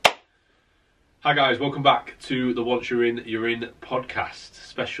Hi guys, welcome back to the Once You're In podcast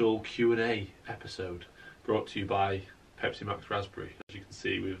special Q&A episode brought to you by Pepsi Max Raspberry. As you can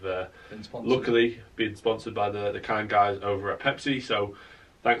see, we've luckily been sponsored by the kind guys over at Pepsi. So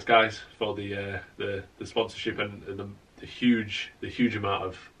thanks guys for the sponsorship and the huge amount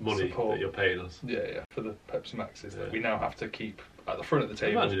of money support that you're paying us. Yeah, for the Pepsi Maxes that we now have to keep at the front of the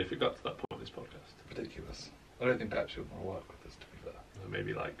table. Imagine if it got to that point in this podcast. Ridiculous. I don't think Pepsi would want to work with us, to be fair.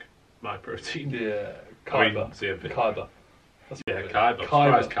 Maybe like My Protein. Yeah, Kyber. Kyber.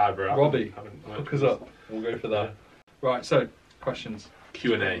 Kyber. Kyber. Robbie, hook us up. We'll go for that. Yeah. Right, so questions.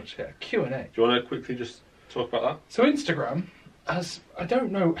 Q&A. Yeah, Q&A. Do you want to quickly just talk about that? So Instagram has, I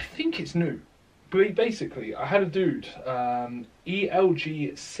don't know, I think it's new. But basically, I had a dude,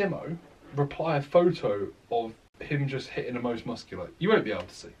 ELG Simo, reply a photo of him just hitting the most muscular. You won't be able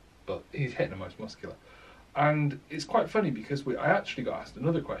to see, but he's hitting the most muscular. And it's quite funny because I actually got asked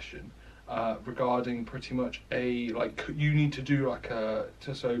another question regarding pretty much you need to do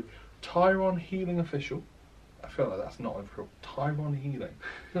so Tyron Healing Official. I feel like that's not a real Tyron Healing.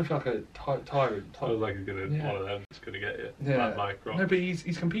 It doesn't feel like a tyrant. Feels like he's gonna one of them. It's gonna get you. Yeah. No, but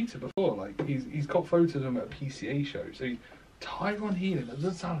he's competed before. Like he's got photos of him at a PCA show. So Tyron Healing. That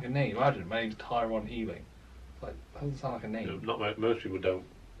doesn't sound like a name. Imagine my name's Tyron Healing. Like that doesn't sound like a name. No, most people don't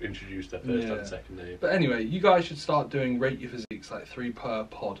introduce their first and second name. But anyway, you guys should start doing Rate Your Physiques, like 3 per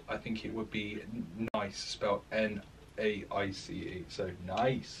pod. I think it would be nice, spelled N-A-I-C-E. So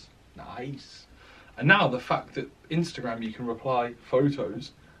nice. And now the fact that Instagram you can reply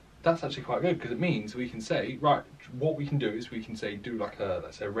photos, that's actually quite good because it means we can say, right, what we can do is we can say do like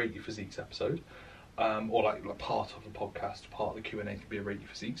let's say a Rate Your Physiques episode, or like part of the podcast, part of the Q&A can be a Rate Your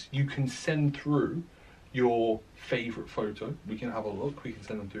Physiques. You can send through your favourite photo. We can have a look. We can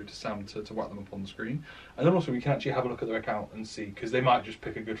send them through to Sam to whack them up on the screen, and then also we can actually have a look at their account and see, because they might just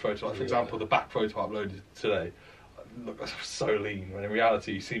pick a good photo. Like for example, the back photo I uploaded today. Look, so lean. When in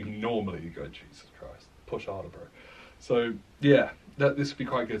reality, you see me normally, you go, Jesus Christ, push harder, bro. So yeah, this would be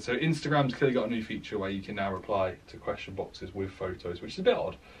quite good. So Instagram's clearly got a new feature where you can now reply to question boxes with photos, which is a bit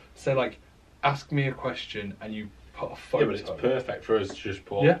odd. So like, ask me a question and you put a photo. Yeah, but it's perfect for us to just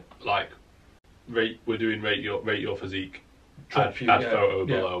put we're doing rate your physique. Add photo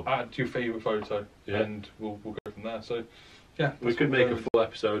below. Add your favourite photo, and we'll go from there. So yeah, we could make a full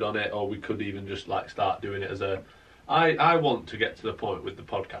episode on it, or we could even just like start doing it as a. I want to get to the point with the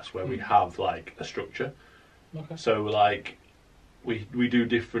podcast where we have like a structure. Okay. So like we do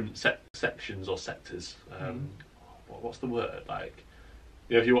different sections or sectors. What's the word? Like,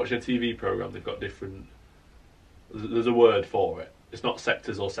 if you're watching a TV program, they've got different. There's a word for it. It's not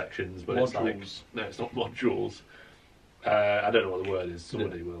sectors or sections, but modules. It's not modules. I don't know what the word is.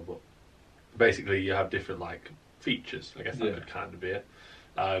 Somebody will, but basically you have different like features. I guess that could kind of be it.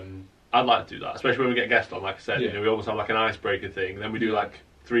 I'd like to do that, especially when we get guests on. Like I said, we almost have like an icebreaker thing. Then we do like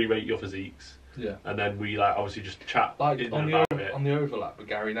 3 Rate Your Physiques. Yeah. And then we like obviously just chat like on the overlap with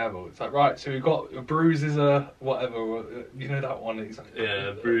Gary Neville. It's like, right, so we've got Bruce is a whatever. You know that one? It's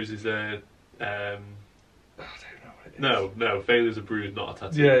like, Bruce is a. I don't know what it is. No, failure's a bruise, not a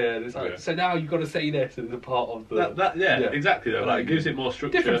tattoo. Yeah. So now you've got to say this as a part of the. Exactly though. Like it gives it more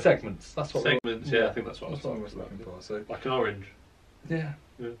structure. Different segments. That's what. Segments. Yeah, I think that's what I was looking for. So like an orange. Yeah.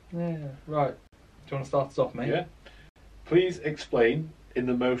 Right. Do you want to start us off, mate? Yeah. Please explain in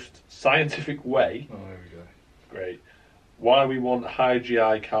the most scientific way. Oh, there we go. Great. Why we want high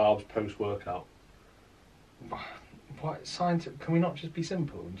GI carbs post workout. What scientific? Can we not just be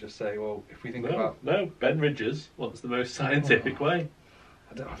simple and just say, well, if we think about Ben Ridgers wants the most scientific way.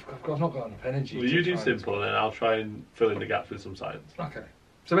 I've not got enough energy. Well, you do simple, and then I'll try and fill in the gaps with some science. Okay.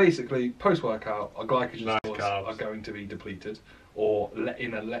 So basically, post workout, our glycogen stores are going to be depleted, or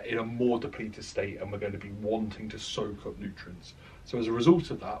in a more depleted state, and we're going to be wanting to soak up nutrients. So as a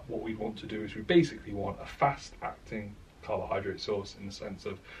result of that, what we want to do is we basically want a fast-acting carbohydrate source in the sense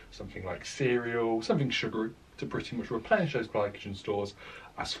of something like cereal, something sugary, to pretty much replenish those glycogen stores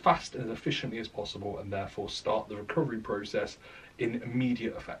as fast and as efficiently as possible, and therefore start the recovery process in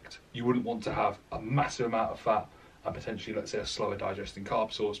immediate effect. You wouldn't want to have a massive amount of fat and potentially, let's say, a slower digesting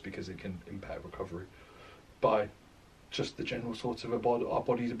carb source, because it can impair recovery by just the general sort of our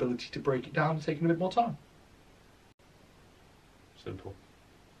body's ability to break it down and taking a bit more time. Simple.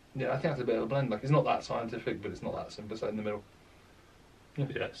 Yeah, I think that's a bit of a blend. Like, it's not that scientific, but it's not that simple. It's like in the middle.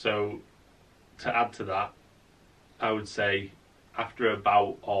 Yeah. So to add to that, I would say after a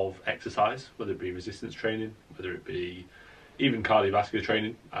bout of exercise, whether it be resistance training, whether it be even cardiovascular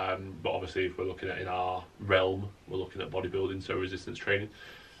training, but obviously if we're looking at in our realm, we're looking at bodybuilding, so resistance training.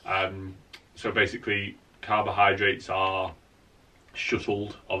 So basically carbohydrates are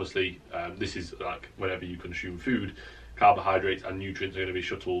shuttled. Obviously, this is like whenever you consume food, carbohydrates and nutrients are going to be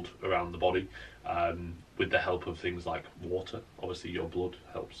shuttled around the body with the help of things like water. Obviously, your blood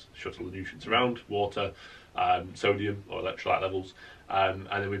helps shuttle the nutrients around, water, sodium or electrolyte levels. And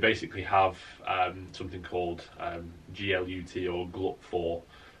then we basically have something called GLUT or GLUT4,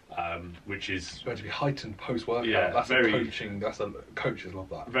 which is it's going to be heightened post-workout. Yeah, that's coaches love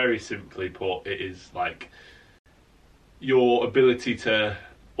that. Very simply put, it is like your ability to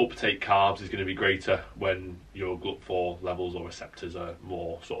uptake carbs is going to be greater when your GLUT4 levels or receptors are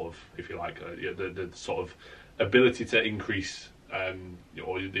more sort of, if you like, the sort of ability to increase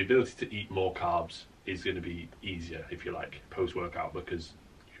or the ability to eat more carbs is going to be easier, if you like, post-workout, because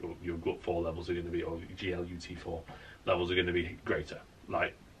your GLUT4 levels are going to be, or GLUT4 levels are going to be greater.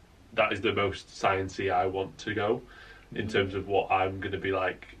 Like, that is the most sciencey I want to go in terms of what I'm going to be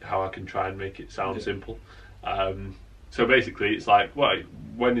like, how I can try and make it sound simple. So basically, it's like, well,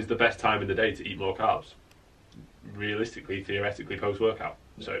 when is the best time in the day to eat more carbs? Realistically, theoretically, post-workout.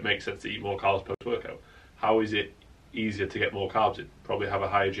 So it makes sense to eat more carbs post-workout. How is it easier to get more carbs in? Probably have a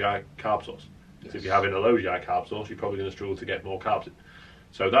higher GI carb source. Yes. So if you're having a low GI carb source, you're probably going to struggle to get more carbs in.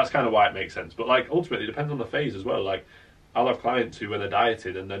 So that's kind of why it makes sense. But like, ultimately, it depends on the phase as well. Like, I'll have clients who, when they're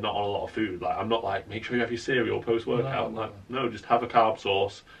dieting and they're not on a lot of food, like, I'm not like, make sure you have your cereal post-workout. No, just have a carb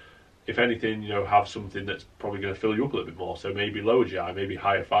source. If anything, have something that's probably going to fill you up a little bit more. So maybe lower GI, maybe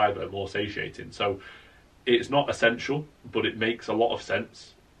higher fibre, more satiating. So it's not essential, but it makes a lot of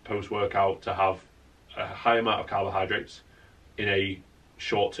sense post-workout to have a high amount of carbohydrates in a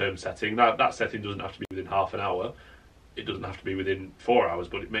short-term setting. That setting doesn't have to be within half an hour. It doesn't have to be within 4 hours,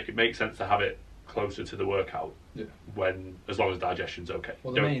 but it makes sense to have it closer to the workout as long as digestion's okay.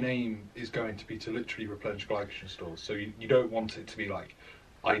 Well, the main aim is going to be to literally replenish glycogen stores. So you don't want it to be like,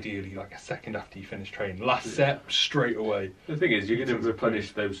 ideally, like a second after you finish training, last set straight away. The thing is, you're going to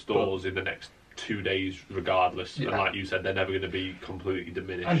replenish those stores in the next 2 days regardless, and like you said, they're never going to be completely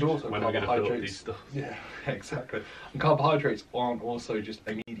diminished. And also, when are we going to fill up these stuff? Yeah, exactly. And carbohydrates aren't also just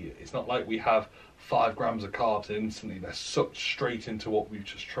immediate. It's not like we have 5 grams of carbs and instantly they're sucked straight into what we've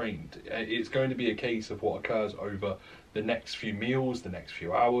just trained. It's going to be a case of what occurs over the next few meals, the next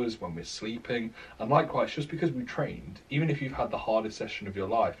few hours, when we're sleeping. And likewise, just because we trained, even if you've had the hardest session of your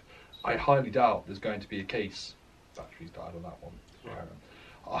life, I highly doubt there's going to be a case, battery's died on that one,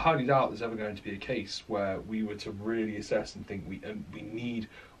 I highly doubt there's ever going to be a case where we were to really assess and think we need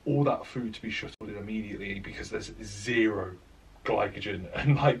all that food to be shuttled in immediately because there's zero glycogen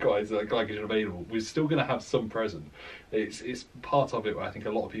and likewise glycogen available. We're still going to have some present. It's part of it where I think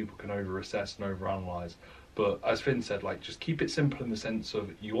a lot of people can over-assess and over-analyse. But as Finn said, like, just keep it simple in the sense of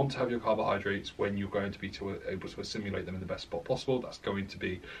you want to have your carbohydrates when you're going to be able to assimilate them in the best spot possible. That's going to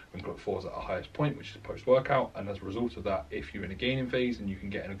be when GLUT4 is at a highest point, which is post-workout. And as a result of that, if you're in a gaining phase and you can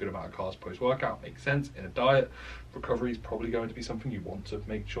get in a good amount of carbs post-workout, makes sense. In a diet, recovery is probably going to be something you want to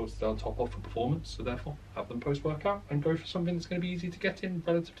make sure to stay on top of for performance. So therefore, have them post-workout and go for something that's going to be easy to get in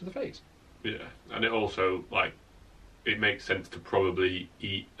relative to the phase. Yeah, and it also, like, it makes sense to probably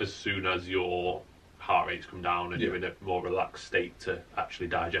eat as soon as your heart rates come down and you're in a more relaxed state to actually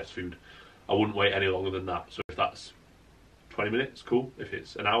digest food. I wouldn't wait any longer than that. So if that's 20 minutes, cool. If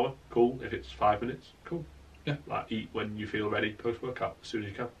it's an hour, cool. If it's 5 minutes, cool. Yeah. Like, eat when you feel ready post-workout, as soon as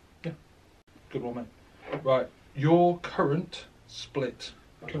you can. Yeah. Good one, mate. Right. Your current split.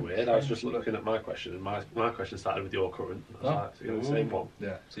 That's weird. I was just looking at my question, and my question started with your current. That's the same one.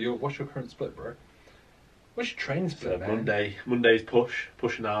 Yeah. So what's your current split, bro? What's your training split, man? Monday's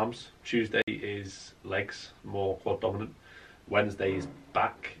push and arms. Tuesday is legs, more quad dominant. Wednesday is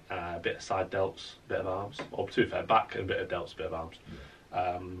back, a bit of side delts, bit of arms. Or to be fair, back and a bit of delts, bit of arms.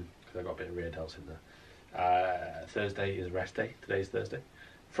 Because I've got a bit of rear delts in there. Thursday is rest day. Today's Thursday.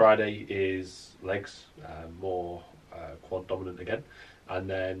 Friday is legs, more quad dominant again. And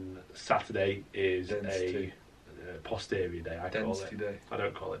then Saturday is density. A posterior day. Density day. I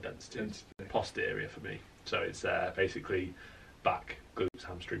don't call it density. Posterior for me. So it's basically back, glutes,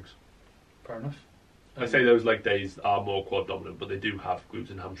 hamstrings. Fair enough. I say those leg days are more quad dominant, but they do have glutes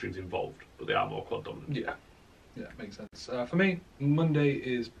and hamstrings involved, but they are more quad dominant. Yeah, makes sense. For me, Monday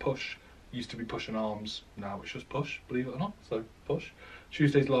is push. Used to be push and arms, now it's just push, believe it or not. So push.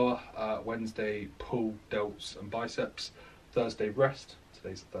 Tuesday's lower, Wednesday pull, delts and biceps. Thursday rest.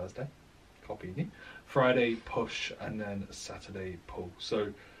 Today's Thursday. Copying you. Friday push, and then Saturday pull.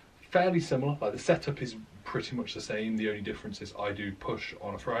 So fairly similar. Like, the setup is pretty much the same. The only difference is I do push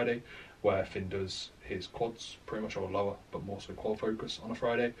on a Friday, where Finn does his quads pretty much, or lower, but more so quad focus on a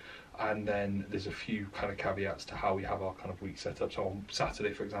Friday. And then there's a few kind of caveats to how we have our kind of week set up. So on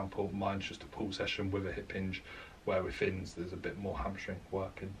Saturday, for example, mine's just a pull session with a hip hinge, where with Finn's there's a bit more hamstring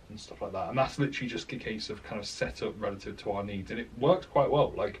work and stuff like that, and that's literally just a case of kind of set up relative to our needs, and it works quite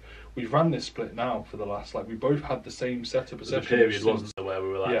well. Like we've ran this split now for the last, like we both had the same setup of sessions. The period wasn't there where we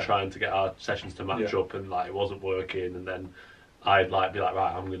were like trying to get our sessions to match up, and like it wasn't working, and then I'd like be like,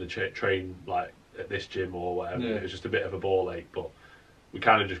 right, I'm going to train like at this gym or whatever. It was just a bit of a ball ache, but we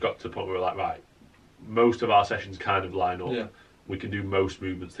kind of just got to the point where we're like, right, most of our sessions kind of line up. We can do most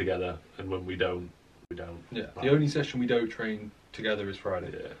movements together, and when we don't, we don't. Yeah, the only session we don't train together is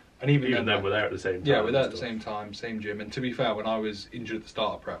Friday. Yeah. And even then we're there at the same time. Yeah, we're there at the same time, same gym. And to be fair, when I was injured at the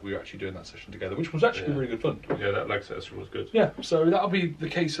start of prep, we were actually doing that session together, which was actually really good fun. Yeah, that leg session was good. Yeah, so that'll be the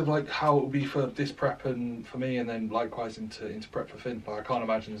case of like how it'll be for this prep and for me, and then likewise into prep for Finn. Like I can't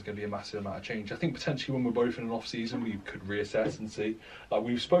imagine there's going to be a massive amount of change. I think potentially when we're both in an off season, we could reassess and see. Like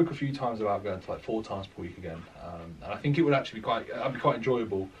we've spoke a few times about going to like 4 times per week again, and I think it would actually be quite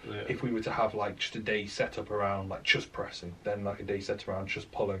enjoyable if we were to have like just a day set up around like just pressing, then like a day set around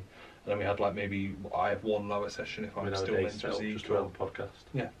just pulling. And then we had like maybe I have one lower session if I'm still into just around the podcast.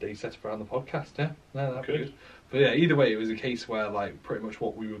 Yeah, day set up around the podcast. Yeah, no, that'd be good. But yeah, either way, it was a case where like pretty much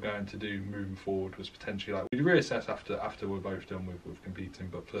what we were going to do moving forward was potentially like we'd reassess after we're both done with competing,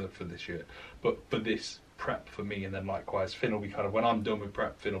 but for this year, but for this prep for me, and then likewise Finn will be kind of when I'm done with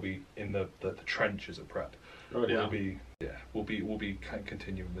prep, Finn will be in the trenches of prep. We'll be kind of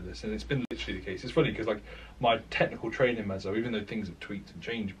continuing with this, and it's been literally the case. It's funny because like my technical training meso, even though things have tweaked and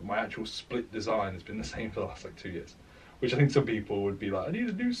changed, but my actual split design has been the same for the last like 2 years. Which I think some people would be like, I need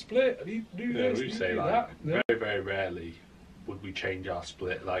a new split, I need to do this. We say like that. Very rarely would we change our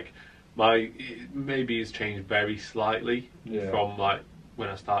split. Like maybe it's changed very slightly from like when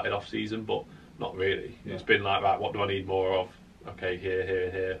I started off season, but not really. It's been like, right, what do I need more of? Okay,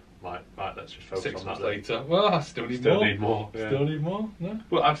 here. Right, let's just focus 6 on months that. Later, well, I still need more. Still need more. No.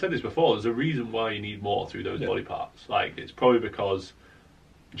 Well, I've said this before. There's a reason why you need more through those body parts. Like it's probably because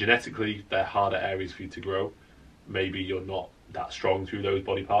genetically they're harder areas for you to grow. Maybe you're not that strong through those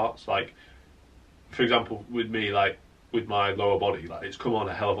body parts. Like, for example, with me, like with my lower body, like it's come on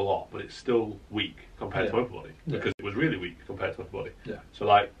a hell of a lot, but it's still weak compared to my upper body because it was really weak compared to my upper body. Yeah. So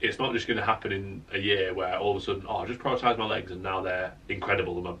like, it's not just going to happen in a year where all of a sudden, I just prioritise my legs and now they're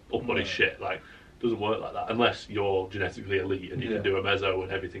incredible and my upper body's shit. Like, it doesn't work like that unless you're genetically elite and you can do a meso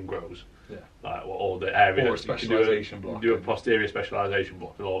and everything grows. Yeah. Like, or the area. Or a specialisation block. Do a posterior specialisation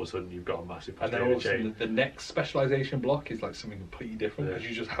block, and all of a sudden you've got a massive posterior chain. And then all of a sudden the next specialisation block is like something completely different because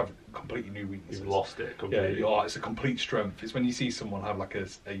you just have completely new weaknesses. You've lost it completely. Yeah, it's a complete strength. It's when you see someone have like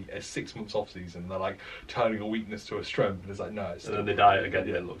a 6 months off season, they're like turning a weakness to a strength, and it's like no. It's and then they diet again.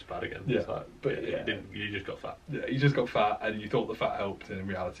 Yeah, it looks bad again. Yeah, it's like, but you just got fat. Yeah, you just got fat, and you thought the fat helped, and in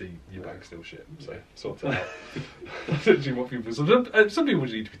reality, your bag's still shit. So sort it out. That's actually what people. Some people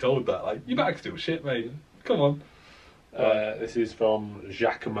just need to be told that, like, your bag's still shit, mate. Come on. This is from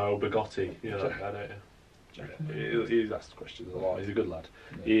Giacomo Bigotti. You know that guy, don't you? He's asked questions a lot. He's a good lad.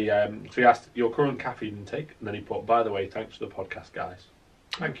 Yeah. So he asked your current caffeine intake, and then he put, by the way, thanks for the podcast, guys.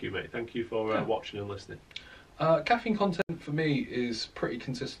 Thank you, mate. Thank you for watching and listening. Caffeine content for me is pretty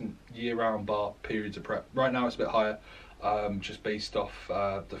consistent year-round bar periods of prep. Right now it's a bit higher, just based off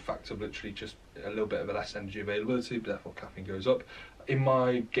the fact of literally just a little bit of a less energy availability, but therefore caffeine goes up. In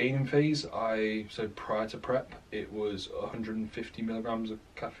my gaining phase, so prior to prep, it was 150 milligrams of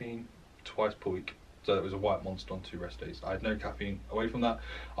caffeine twice per week. So it was a white monster on 2 rest days. I had no caffeine away from that.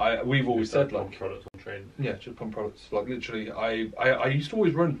 We've always said like products on training. Yeah, just pump products. Like literally, I used to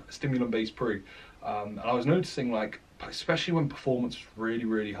always run a stimulant-based pre, and I was noticing like, especially when performance was really,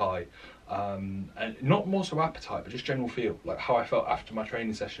 really high, and not more so appetite, but just general feel, like how I felt after my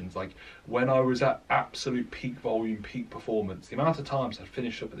training sessions. Like when I was at absolute peak volume, peak performance, the amount of times I'd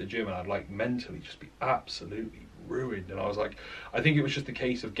finish up at the gym and I'd like mentally just be absolutely ruined. And I was like, I think it was just a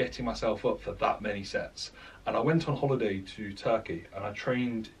case of getting myself up for that many sets. And I went on holiday to Turkey and I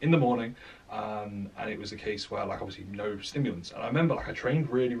trained in the morning, and it was a case where like obviously no stimulants. And I remember like I trained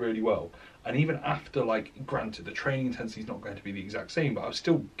really, really well. And even after, like, granted, the training intensity is not going to be the exact same, but I was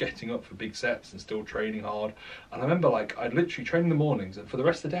still getting up for big sets and still training hard. And I remember, like, I'd literally train in the mornings, and for the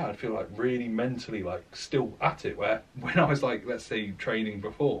rest of the day, I'd feel, like, really mentally, like, still at it, where when I was, like, let's say, training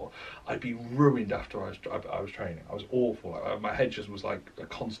before, I'd be ruined after I was training. I was awful. Like, my head just was, like, a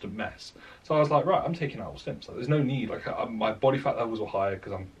constant mess. So I was like, right, I'm taking out all stims. Like, there's no need. Like, my body fat levels were higher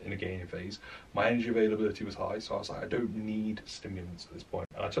because I'm in a gaining phase. My energy availability was high, so I was like, I don't need stimulants at this point.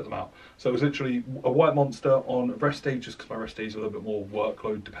 And I took them out. So it was literally a white monster on rest day, just because my rest days are a little bit more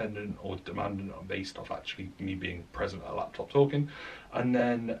workload dependent or demandant based off actually me being present at a laptop talking. And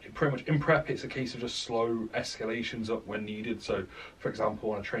then pretty much in prep, it's a case of just slow escalations up when needed. So for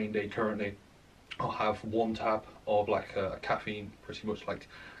example, on a train day currently, I'll have 1 tab of like a caffeine, pretty much like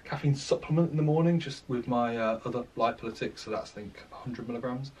caffeine supplement in the morning, just with my other lipolytics. So that's, I think, 100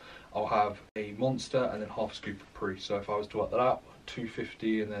 milligrams. I'll have a Monster and then half a scoop of Pre. So if I was to work that out,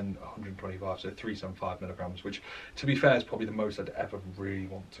 250 and then 125, so 375 milligrams, which, to be fair, is probably the most I'd ever really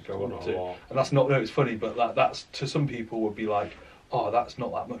want to go up to. And that's not, no, it's funny, but that's, to some people, would be like, oh, that's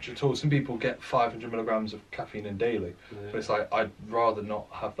not that much at all. Some people get 500 milligrams of caffeine in daily, but it's like, I'd rather not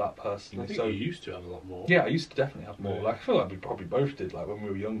have that personally. I think you used to have a lot more. Yeah, I used to definitely have more. Like, I feel like we probably both did, like, when we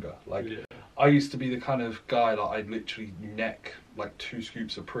were younger. Like, I used to be the kind of guy that I'd literally neck like 2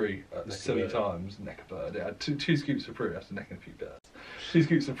 scoops of Pre at silly times. Neck a bird. Yeah, two scoops of Pre. I have to neck a few birds. 2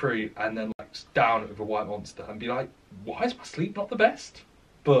 scoops of Pre, and then like down it with a White Monster, and be like, why is my sleep not the best?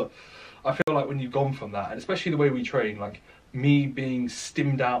 But I feel like when you've gone from that, and especially the way we train, like, me being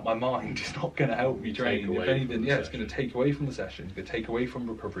stimmed out my mind is not going to help me train. If anything, it's going to take away from the session. It's going to take away from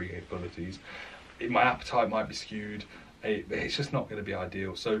recovery capabilities. My appetite might be skewed. It's just not going to be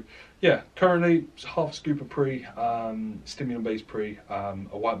ideal. So, yeah, currently it's half a scoop of Pre, stimulant-based Pre, a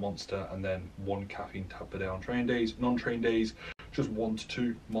White Monster, and then 1 caffeine tab per day on training days. Non-train days, just 1 to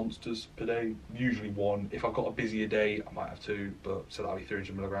 2 Monsters per day. Usually 1. If I've got a busier day, I might have 2, but so that'll be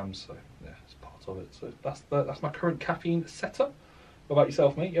 300 milligrams. So yeah, it's part of it. So that's my current caffeine setup. What about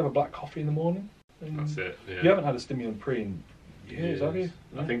yourself, mate? You have a black coffee in the morning? That's it. Yeah. You haven't had a stimulant Pre in years, have you?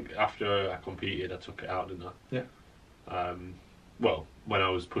 I think after I competed, I took it out, didn't I? Yeah. Well, when I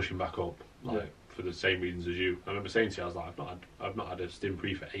was pushing back up, like, for the same reasons as you. I remember saying to you, I was like, I've not had a stim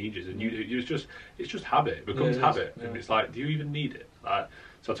Pre for ages, and it's just habit. It becomes habit, and it's like, do you even need it? Like,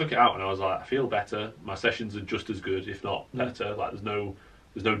 so I took it out, and I was like, I feel better. My sessions are just as good, if not better. Like, there's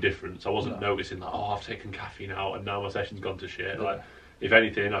no difference. I wasn't noticing like, oh, I've taken caffeine out, and now my session's gone to shit. Like, if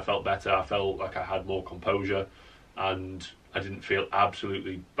anything, I felt better. I felt like I had more composure, and I didn't feel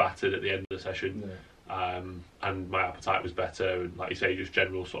absolutely battered at the end of the session. And my appetite was better, and like you say, just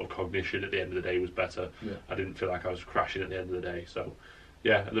general sort of cognition at the end of the day was better. I didn't feel like I was crashing at the end of the day. So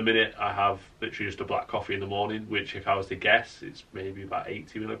yeah, at the minute I have literally just a black coffee in the morning, which, if I was to guess, it's maybe about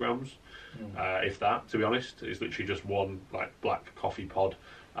 80 milligrams, if that, to be honest. It's literally just 1 like black coffee pod,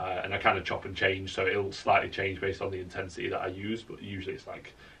 and I kind of chop and change, so it'll slightly change based on the intensity that I use, but usually it's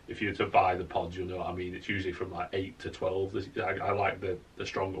like, if you were to buy the pods, you'll know what I mean. It's usually from like 8 to 12. I like the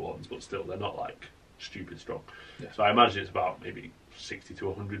stronger ones, but still, they're not like stupid strong. So I imagine it's about maybe 60 to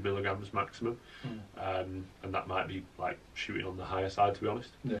 100 milligrams maximum, and that might be like shooting on the higher side, to be honest.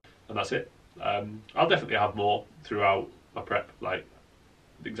 And that's it. I'll definitely have more throughout my prep, like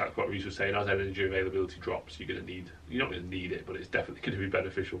exactly what Reece was saying. As energy availability drops, you're not going to need it, but it's definitely going to be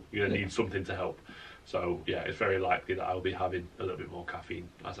beneficial. You're going to need something to help. So yeah, it's very likely that I'll be having a little bit more caffeine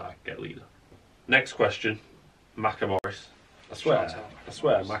as I get leaner. Next question, Macamorris. I swear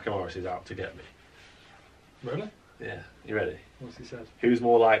Macamorris is out to get me. Really? Yeah, you ready? What's he said? Who's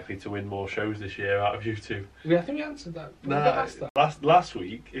more likely to win more shows this year out of you two? Yeah, I think we answered that. Last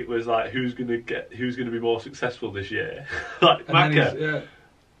week it was like, who's gonna be more successful this year? Like, Macca,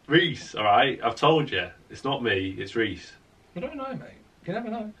 Reece. All right, I've told you, it's not me, it's Reece. You don't know, mate. You never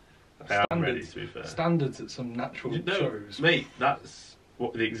know. I'm ready, to be fair. Standards at some natural shows, mate. That's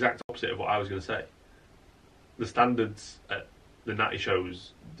the exact opposite of what I was going to say. The standards at the natty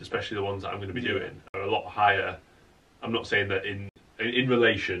shows, especially the ones that I'm going to be doing, are a lot higher. I'm not saying that in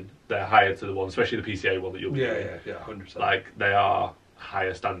relation they're higher to the one, especially the PCA one that you'll be doing. Yeah, 100%. Like, they are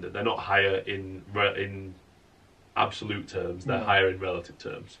higher standard. They're not higher in absolute terms. They're higher in relative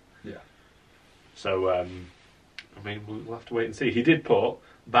terms. Yeah. So I mean, we'll have to wait and see. He did put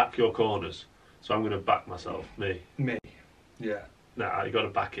back your corners, so I'm going to back myself. Me. Yeah. Nah, you got to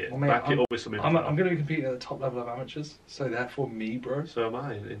back it. Well, mate, back it up with some info. I'm going to be competing at the top level of amateurs, so therefore me, bro. So am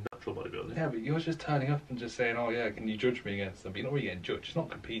I in natural bodybuilding. Yeah, but you're just turning up and just saying, oh yeah, can you judge me against them? But you're not really getting judged. It's not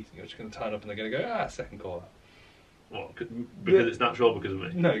competing. You're just going to turn up and they're going to go, second call out. What? Because it's natural, because of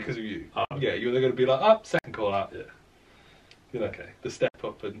me? No, because of you. Oh, okay. Yeah, they're going to be like, second call out. Yeah. You know, okay. The step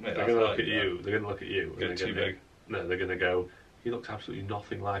up and... Mate, they're going to look at you. They're going to look at you. Get too big. No, they're going to go, he looks absolutely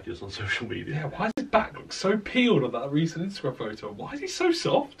nothing like us on social media. Yeah, why does his back look so peeled on that recent Instagram photo? Why is he so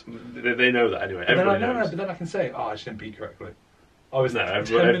soft? They know that anyway. Everybody knows. But then I can say, I just didn't beat correctly. I was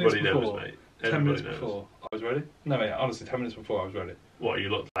everybody knows, mate. 10 minutes before I was ready. No, mate, honestly, 10 minutes before I was ready. What you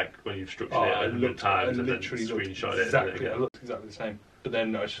looked like when you've structured it 100 times and then screenshot it. Exactly, it looked exactly the same. But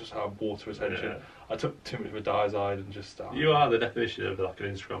then it's just how water retention. Yeah. I took too much of a diazide and just... You are the definition of like an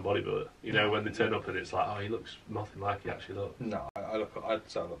Instagram bodybuilder. You know, when they turn up and it's like, oh, he looks nothing like he actually looks. No, I'd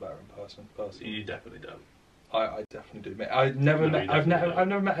say I look better in person. You definitely don't. I definitely do, mate. I've never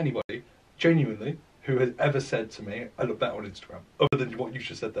met anybody, genuinely, who has ever said to me, I look better on Instagram, other than what you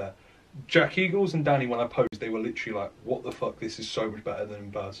just said there. Jack Eagles and Danny, when I posed, they were literally like, "What the fuck? This is so much better than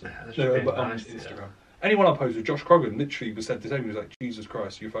in person." But on nice, Instagram. yeah. Anyone I posed with, Josh Croggan literally was said the same. He was like, "Jesus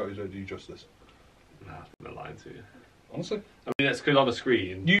Christ, your photos don't do you justice." Nah, I'm not lying to you. Honestly, I mean, it's because on the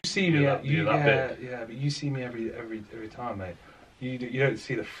screen. you see me, that big. yeah, but you see me every time, mate. You don't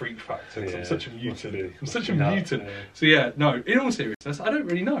see the freak factor. 'Cause I'm such a mutant. I'm such a mutant. Yeah. So yeah, no. In all seriousness, I don't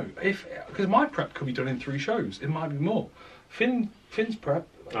really know because my prep could be done in 3 shows. It might be more. Finn's prep.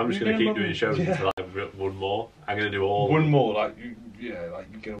 I'm just going to keep doing shows until I have one more. I'm going to do all. One more, like you're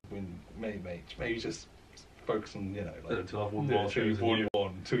gonna win. Maybe just focus on until I've won more shows.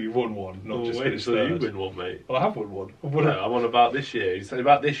 Until you won one, not just wait finish until you third. win one, mate. Well, I have won one. I won about this year. You said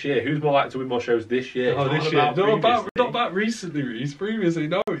about this year. Who's more likely to win more shows this year? Oh, this year. Not about recently, Reece. Previously,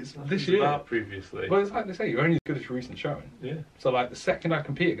 no, it's this year. About previously. Well, it's like they say, you're only as good as your recent showing. Yeah. So, like, the second I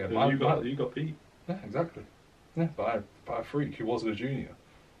compete again, you got beat. Yeah, exactly. Yeah, by a freak who wasn't a junior.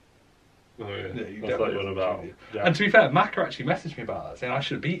 Oh yeah. You That's like one about. Yeah. And to be fair, Macca actually messaged me about that, saying I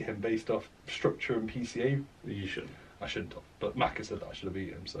should have beat him based off structure and PCA. You shouldn't. I shouldn't have, but Macca said that I should have beat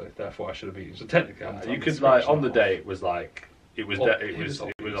him, so therefore I should have beaten him. So technically, you could like on the day it was like it was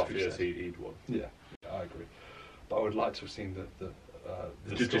obvious he'd won. Yeah, I agree. But I would like to have seen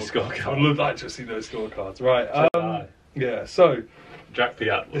the judges' scorecard. I would like to have seen those scorecards. Right. Yeah. So Jack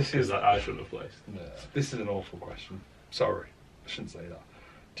Piat was because I shouldn't have placed. Yeah, this is an awful question. Sorry, I shouldn't say that.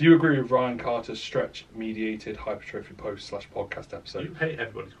 Do you agree with Ryan Carter's stretch-mediated hypertrophy post/podcast episode? You hate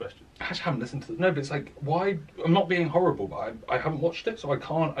everybody's questions. I actually haven't listened to it. No, but it's like, why? I'm not being horrible, but I haven't watched it, so I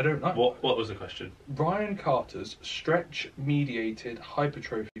don't know. What was the question? Ryan Carter's stretch-mediated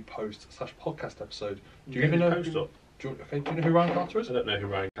hypertrophy post/podcast episode. Do you even know? Post up. Do you know who Ryan Carter is? I don't know who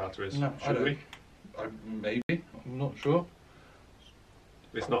Ryan Carter is. No, Should we? Maybe. I'm not sure.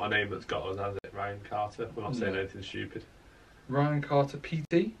 It's not a name that's got us, has it? Ryan Carter. We're not saying anything stupid. Ryan Carter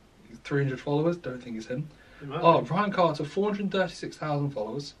PT, 300 followers. Don't think it's him. Ryan Carter, 436,000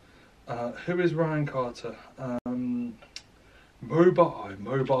 followers. Who is Ryan Carter?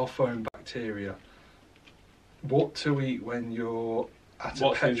 Mobile phone bacteria. What to eat when you're at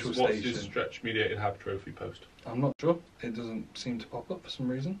a petrol station? What's his stretch-mediated hypertrophy post? I'm not sure. It doesn't seem to pop up for some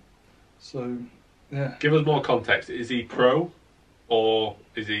reason. So, yeah. Give us more context. Is he pro, or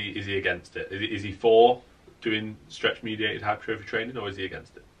is he against it? Is he for doing stretch-mediated hypertrophy training, or is he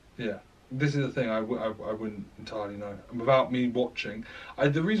against it? Yeah. This is the thing, I wouldn't entirely know. And without me watching,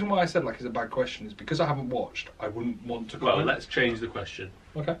 the reason why I said it's a bad question is because I haven't watched, I wouldn't want to comment. Well, let's change the question.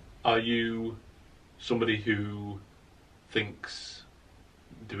 Okay. Are you somebody who thinks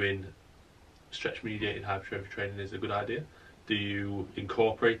doing stretch-mediated hypertrophy training is a good idea? Do you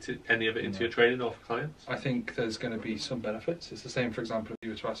incorporate any of it into your training or for clients? I think there's going to be some benefits. It's the same, for example, if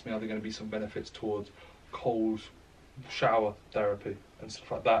you were to ask me, are there going to be some benefits towards cold shower therapy and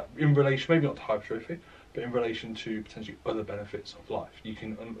stuff like that in relation, maybe not to hypertrophy, but in relation to potentially other benefits of life. You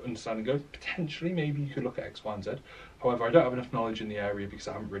can understand and go, potentially, maybe you could look at X, Y, and Z. However, I don't have enough knowledge in the area because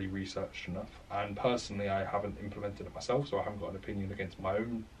I haven't really researched enough, and personally I haven't implemented it myself, so I haven't got an opinion against my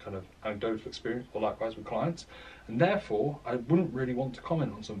own kind of anecdotal experience, or likewise with clients, and therefore I wouldn't really want to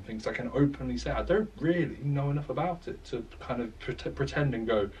comment on some things. I can openly say I don't really know enough about it to kind of pretend and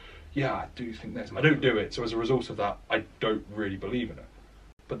go, yeah, I do think this. I don't do it, so as a result of that, I don't really believe in it.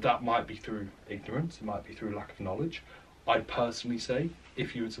 But that might be through ignorance, it might be through lack of knowledge. I'd personally say,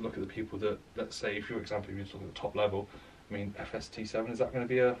 if you were to look at the people that, let's say, if you, for example, if you were to look at the top level, I mean, FST7, is that going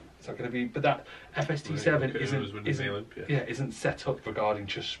to be, but that FST7 isn't set up regarding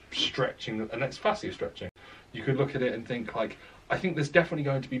just stretching, and that's fascia stretching. You could look at it and think I think there's definitely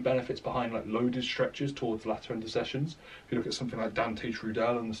going to be benefits behind loaded stretches towards the latter end of sessions. If you look at something like Dante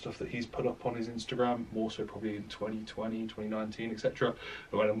Trudel and the stuff that he's put up on his Instagram, more so probably in 2020, 2019, etc.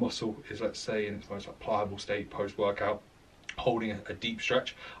 When a muscle is, let's say, in its most pliable state post-workout, holding a deep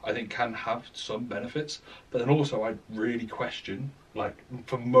stretch, I think can have some benefits. But then also I'd really question,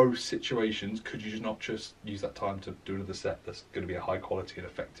 for most situations, could you not just use that time to do another set that's going to be a high quality and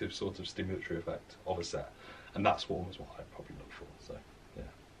effective sort of stimulatory effect of a set? And that's what I'd probably look for. So, yeah.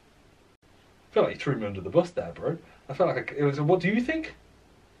 I feel like you threw me under the bus there, bro. I felt like it was what do you think?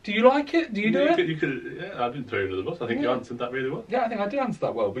 Do you like it? Do you do it? You could, yeah, I didn't throw you under the bus. I think you answered that really well. Yeah, I think I did answer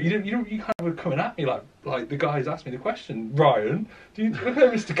that well. But you kind of were coming at me like the guy who's asked me the question. Ryan, do you look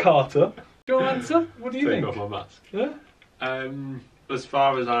at Mr. Carter? Do you want to answer? What do you think? Take off my mask. Yeah. As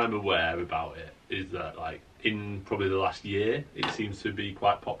far as I'm aware about it, is that in probably the last year, it seems to be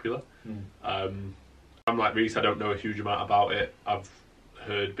quite popular. I'm like Reece, I don't know a huge amount about it. I've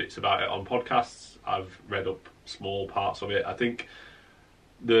heard bits about it on podcasts. I've read up small parts of it. I think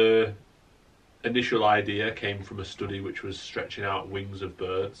the initial idea came from a study which was stretching out wings of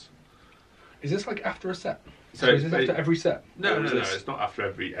birds. Is this like after a set? So is this after every set? No, it's not after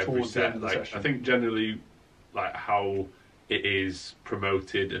every set. Like, I think generally, like how it is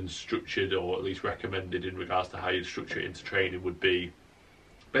promoted and structured, or at least recommended in regards to how you structure it into training, would be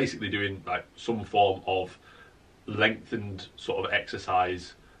basically doing like some form of lengthened sort of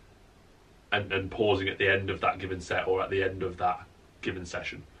exercise and pausing at the end of that given set or at the end of that given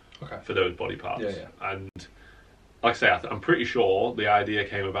session for those body parts. And like I say, I'm pretty sure the idea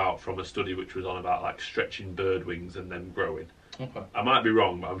came about from a study which was on about like stretching bird wings and then growing. I might be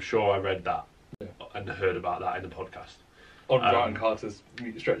wrong, but I'm sure I read that and heard about that in the podcast. On Ryan Carter's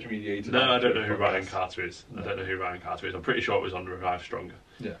Stretch Mediator. No, I don't know who Ryan Carter is. No. I don't know who Ryan Carter is. I'm pretty sure it was on Revive Stronger.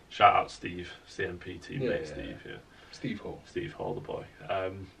 Yeah. Shout out Steve, CMP teammate Steve. Yeah. Steve Hall, the boy.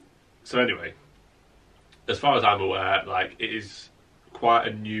 So anyway, as far as I'm aware, like it is quite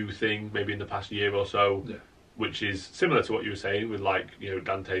a new thing, maybe in the past year or so, which is similar to what you were saying with like, you know,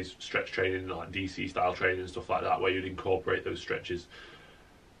 Dante's stretch training, like DC style training and stuff like that, where you'd incorporate those stretches.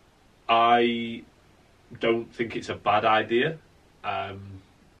 I don't think it's a bad idea. I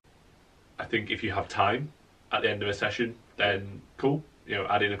think if you have time at the end of a session, then cool. You know,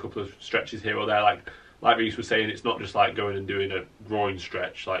 add in a couple of stretches here or there. Like Reese was saying, it's not just like going and doing a groin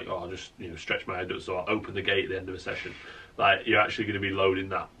stretch, like, oh, I'll just, you know, stretch my head up, so I'll open the gate at the end of a session. Like, you're actually going to be loading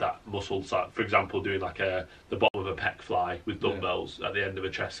that muscle. So, for example, doing like the bottom of a pec fly with dumbbells at the end of a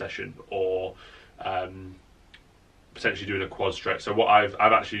chest session, or potentially doing a quad stretch. So what I've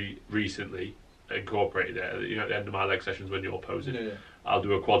actually recently incorporated it, you know, at the end of my leg sessions when you're posing, I'll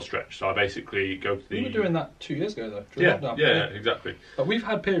do a quad stretch. So I basically go to the... We were doing that 2 years ago, though. Yeah, exactly. But we've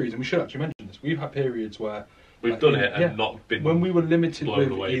had periods, and we should actually mention this, we've had periods where... We've done it and not been when we were limited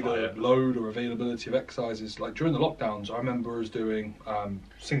with either load or availability of exercises, like during the lockdowns, I remember us doing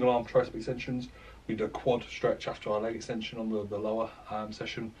single arm tricep extensions. We did a quad stretch after our leg extension on the lower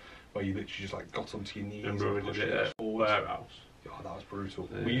session, where you literally just like got onto your knees and pushed it forward. Warehouse. Oh, that was brutal.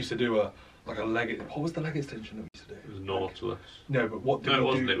 Yeah. We used to do a leg. What was the leg extension that we used to do? It was Nautilus. No, but what did it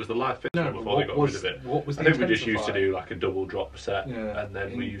wasn't. It was the Life Fit one before they got rid of it. What was the I think we just used to do like a double drop set, and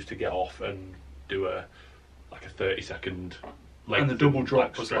then we in... used to get off and do a 30-second. And the double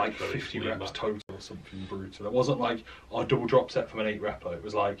drop was like 50 reps total or something brutal. It wasn't like our double drop set from an 8 rep. It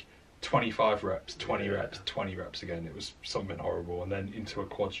was like 25 reps, 20 reps, 20 reps again. It was something horrible. And then into a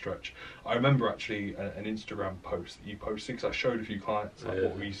quad stretch. I remember actually an Instagram post that you posted, because I showed a few clients like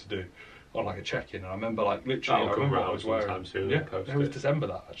what we used to do on like a check-in. And I remember like literally, I remember what I was wearing. Soon, it was December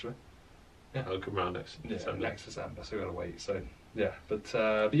that actually. Yeah, I'll come around next December. Next December, so we gotta wait. So yeah,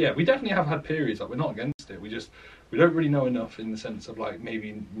 but yeah, we definitely have had periods like we're not against it. We don't really know enough in the sense of like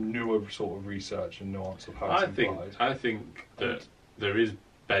maybe newer sort of research and nuance of how it's applied. I think that there is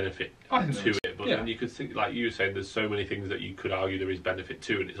benefit to it, but then you could think, like you were saying, there's so many things that you could argue there is benefit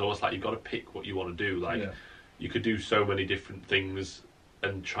to, and it's almost like you've got to pick what you want to do. Like you could do so many different things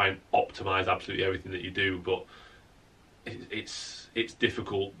and try and optimize absolutely everything that you do, but it's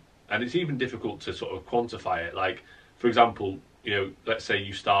difficult. And it's even difficult to sort of quantify it. Like, for example, you know, let's say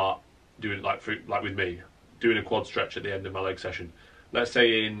you start doing like with me, doing a quad stretch at the end of my leg session. Let's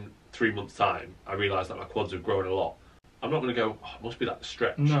say in 3 months' time, I realise that my quads have grown a lot. I'm not going to go, oh, it must be that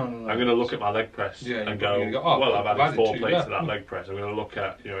stretch. No. I'm going to look at my leg press and go, well, I've added 4 plates to that leg press. I'm going to look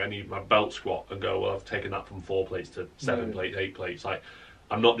at, you know, my belt squat and go, well, I've taken that from 4 plates to 7 plates, 8 plates. Like,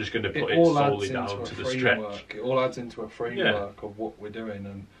 I'm not just going to put it solely down to the stretch. It all adds into a framework of what we're doing,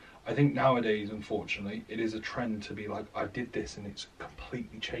 and I think nowadays, unfortunately, it is a trend to be like, I did this and it's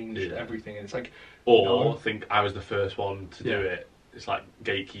completely changed everything. And it's like... Or think I was the first one to do it. It's like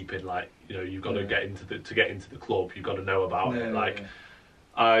gatekeeping, like, you know, you've got to get into the club, you've got to know about it. Like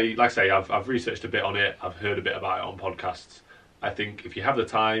I say, I've researched a bit on it, I've heard a bit about it on podcasts. I think if you have the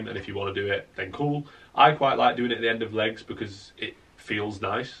time and if you want to do it, then cool. I quite like doing it at the end of legs because it feels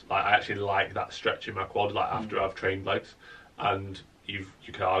nice. Like, I actually like that stretch in my quad, like after I've trained legs. And you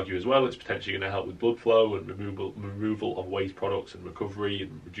can argue as well, it's potentially going to help with blood flow and removal of waste products and recovery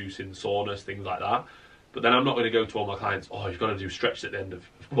and reducing soreness, things like that. But then I'm not going to go to all my clients, oh, you've got to do stretches at the end of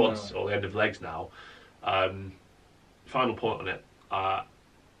quads or the end of legs now. Final point on it,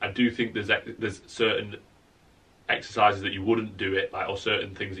 I do think there's certain exercises that you wouldn't do it, like, or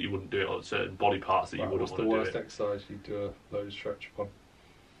certain things that you wouldn't do it, or certain body parts that you wouldn't want to do it. What's the worst exercise you'd do a load stretch upon?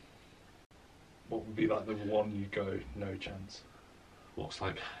 What would be like the one you go, no chance? What's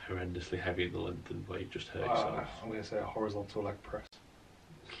like horrendously heavy in the length and where you just hurt yourself? I'm going to say a horizontal leg press.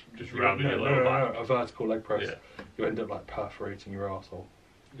 Just rounding your lower back. A vertical leg press. Yeah. You end up like perforating your arsehole.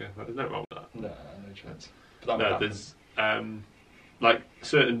 Yeah, there's no wrong with that. No chance. But there's like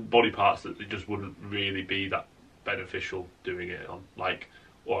certain body parts that it just wouldn't really be that beneficial doing it on. Like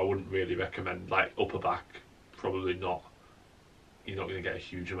or I wouldn't really recommend. Like upper back, probably not. You're not going to get a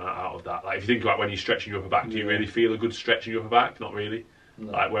huge amount out of that. Like if you think about when you're stretching your upper back, do you really feel a good stretch in your upper back? Not really.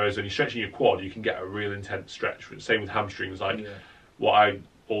 No. Like whereas when you're stretching your quad, you can get a real intense stretch. Same with hamstrings. Like what I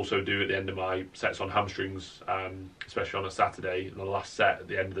also do at the end of my sets on hamstrings, especially on a Saturday, and the last set at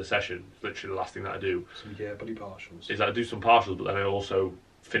the end of the session, literally the last thing that I do. Some yeah, body partials. Is I do some partials, but then I also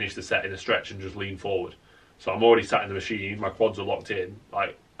finish the set in a stretch and just lean forward. So I'm already sat in the machine, my quads are locked in,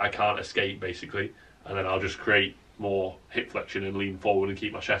 like I can't escape basically, and then I'll just create more hip flexion and lean forward and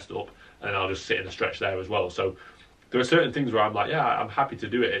keep my chest up, and then I'll just sit in a stretch there as well. So there are certain things where I'm like, yeah, I'm happy to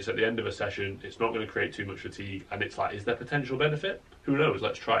do it. It's at the end of a session, it's not going to create too much fatigue, and it's like, is there potential benefit? Who knows?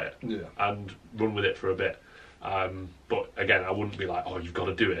 Let's try it and run with it for a bit. But again, I wouldn't be like, oh, you've got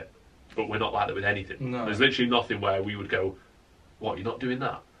to do it. But we're not like that with anything. No. There's literally nothing where we would go, what, you're not doing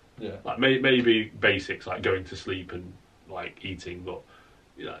that? Yeah. Like maybe basics like going to sleep and like eating, but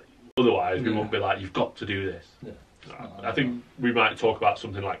you know, otherwise we won't be like, you've got to do this. Yeah. I think we might talk about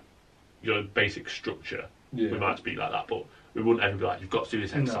something like your basic structure. We might speak like that, but we wouldn't ever be like, you've got to do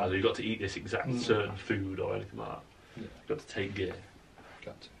this exercise, or you've got to eat this exact certain food or anything like that. Yeah. You've got to take gear.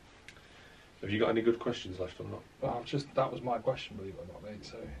 Got to. Have you got any good questions left or not? Well, that was my question, believe it or not, mate.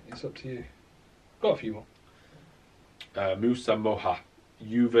 So it's up to you. Got a few more. Musa Moha,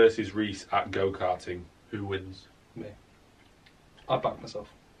 you versus Reese at go-karting. Who wins? Me. I back myself.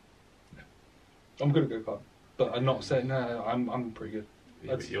 Yeah. I'm good at go-karting, but I'm not saying no. I'm pretty good.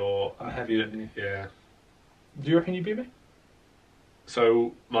 Yeah, but I'm heavier than you. Yeah. Do you reckon you'd beat me?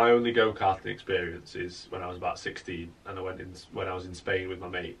 So my only go-karting experience is when I was about 16, and I went in when I was in Spain with my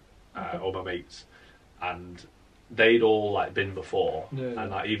mate, or my mates, and they'd all like been before,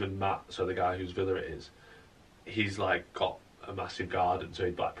 and like even Matt, so the guy whose villa it is, he's like got a massive garden, so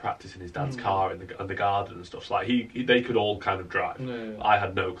he'd like practice in his dad's car in the garden and stuff. So like they could all kind of drive. I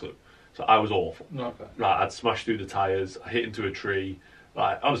had no clue, so I was awful. Okay. Like I'd smashed through the tyres, I hit into a tree.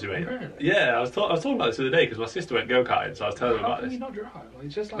 Like honestly, mate. Really? Yeah, I was talking about this the other day because my sister went go-karting, so I was telling her about this. How can you not drive? Like,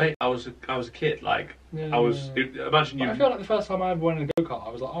 it's just like... Mate, I was a kid. Like imagine you. I feel like the first time I ever went in a go-kart, I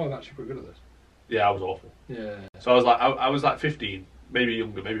was like, oh, I'm actually pretty good at this. Yeah, I was awful. Yeah. So I was like, I was like 15, maybe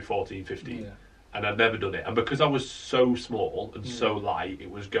younger, maybe 14, 15, and I'd never done it. And because I was so small and so light, it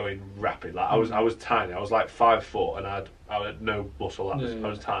was going rapid. Like I was tiny. I was like 5 foot, and I had no muscle. I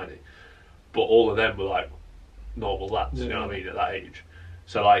was tiny, but all of them were like normal lads. You know what I mean? At that age,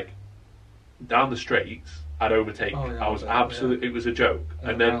 so like down the straights, I'd overtake. I was absolutely. It was a joke.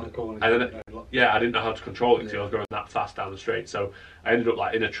 And then I didn't know how to control it because I was going that fast down the straight. So I ended up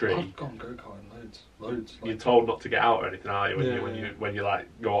like in a tree. I've gone go-karting loads. You're told not to get out or anything, are you? When you like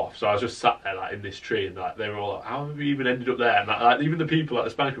go off. So I was just sat there like in this tree, and like they were all like, "How have you even ended up there?" And like even the people at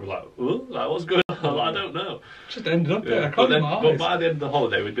the Spanish were like, "Oh, like what's going on?" I'm like, I don't know. Just ended up there. But by the end of the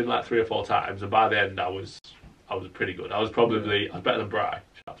holiday, we'd been like 3 or 4 times, and by the end, I was pretty good. I was better than Bry.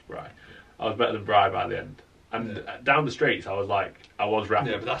 Shout out to Bry. I was better than Bry by the end. And down the straights, I was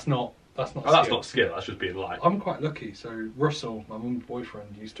rapid. Yeah, but that's not skill. That's not skill. That's just being light. I'm quite lucky. So Russell, my mum's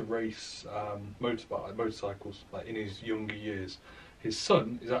boyfriend, used to race motorcycles like in his younger years. His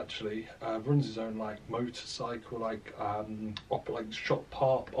son is actually runs his own like motorcycle like shop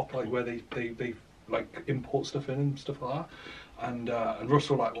part like where they like import stuff in and stuff like that. And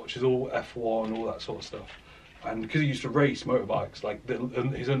Russell like watches all F1 all that sort of stuff. And because he used to race motorbikes, like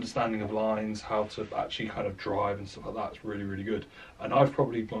his understanding of lines, how to actually kind of drive and stuff like that is really, really good. And I've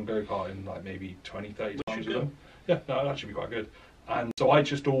probably gone go-karting like maybe 20, 30 times with him. Yeah, no, that'd actually be quite good. And so I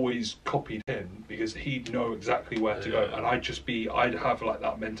just always copied him because he'd know exactly where to go. And I'd have like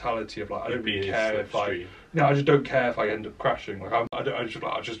that mentality of like, I don't really care if I just don't care if I end up crashing. Like I'll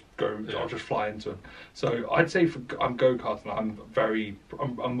just fly into him. So I'd say I'm go-karting,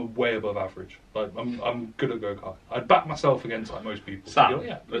 I'm way above average. Like I'm good at go-karting. I'd back myself against like most people. Sam,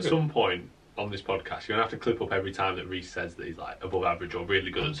 at some point on this podcast, you're gonna have to clip up every time that Reese says that he's like above average or really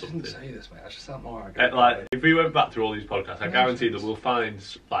good at something. I didn't say this, mate. I just sound more arrogant. Like if we went back through all these podcasts, I guarantee that we'll find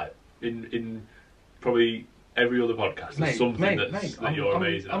like in probably every other podcast there's something that you're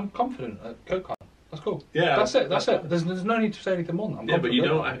amazing. I'm confident at go-karting. That's cool. Yeah, that's it. There's no need to say anything more than that. But you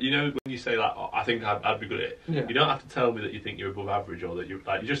know when you say like, oh, I think I'd be good at it. Yeah. You don't have to tell me that you think you're above average or that you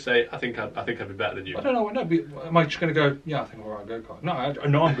like. You just say, I think I'd be better than you. I don't know. Am I just going to go? Yeah, I think I'm alright at go-kart. No, I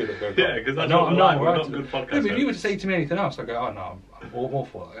know I'm good at go-kart. Yeah, because that's we're not good podcast. No, but if you were to say to me anything else, I go, oh no, I'm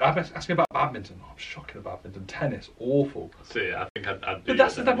awful. Ask me about badminton. Oh, I'm shocking at badminton. Tennis, awful. See, I think I'd do.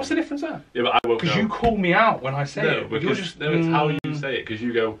 But what's the difference there? Yeah, but I won't. Because you call me out when I say it. Because it's how you say it. Because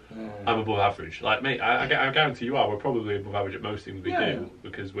you go, I'm above average. Like mate, I guarantee you are. We're probably above average at most things we do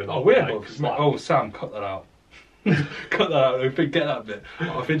because we're not. We're above. Oh, Sam, cut that out. Cut that out. Get that bit.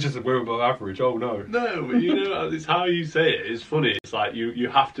 Oh, Finch is we're above average. Oh no. No, but you know, it's how you say it. It's funny. It's like you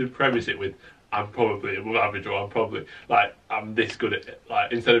have to premise it with, I'm probably above average, or I'm probably like I'm this good at it.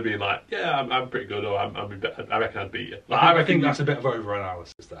 Like instead of being like, yeah, I'm pretty good, or I reckon I'd beat you. Like, I think that's a bit of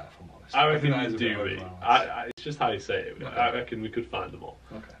over-analysis there, if I'm honest. I reckon that you is a do bit me. over-analysis. It's just how you say it. Okay. I reckon we could find them all.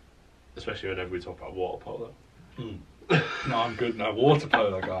 Okay. Especially whenever we talk about water polo. No, I'm good now. Water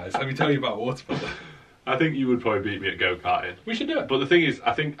polo, guys. Let me tell you about water polo. I think you would probably beat me at go-karting. We should do it. But the thing is,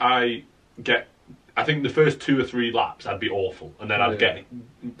 I think the first 2 or 3 laps I'd be awful, and then I'd get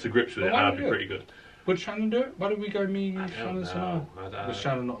to grips with it, and I'd be pretty good. Would Shannon do it? Why did we go me, Shannon, know. Sanaa? Does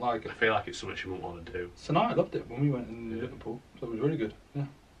Shannon not like it? I feel like it's something she wouldn't want to do. Sanaa loved it when we went in Liverpool, so it was really good. Yeah.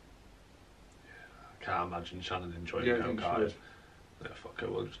 I can't imagine Shannon enjoying go-karting. Yeah, fuck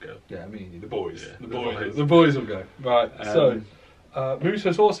it, we'll just go. Yeah, I mean, the boys. Yeah, The boys will go. Right, so...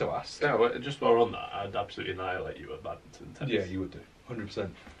 Moose's also asked. Yeah, well, just while we're on that, I'd absolutely annihilate you at badminton tennis. Yeah, you would do. 100%.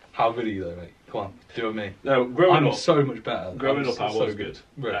 How good are you though, mate? Come on, do it with me. No, I'm so much better. Growing up, I was good.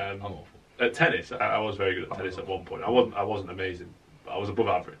 Really? I'm awful. At tennis, I was very good at tennis at one point. I wasn't amazing, but I was above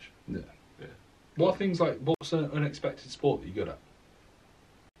average. Yeah. Yeah. What are things like, what's an unexpected sport that you're good at?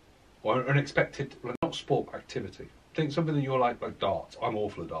 Or an unexpected, like not sport, but activity. Think something that you're like darts. I'm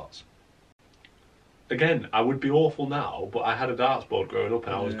awful at darts. Again, I would be awful now, but I had a darts board growing up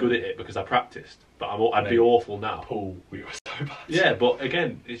and I was good at it because I practiced. But I'd be awful now. Pool, we were so bad. Yeah, but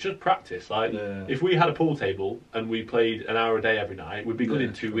again, it's just practice. Like, if we had a pool table and we played an hour a day every night, we'd be good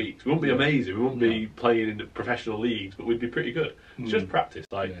in 2 weeks. We wouldn't be amazing. We wouldn't be playing in professional leagues, but we'd be pretty good. It's just practice.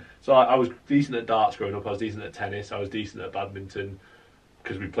 So I was decent at darts growing up. I was decent at tennis. I was decent at badminton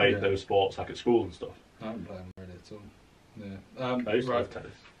because we played those sports like at school and stuff. I haven't played them really at all. Yeah. I used to love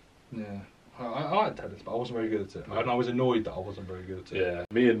tennis. Yeah. I like tennis, but I wasn't very good at it. And I was annoyed that I wasn't very good at it. Yeah,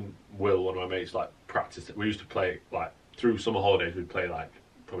 me and Will, one of my mates, like practiced it. We used to play like through summer holidays. We'd play like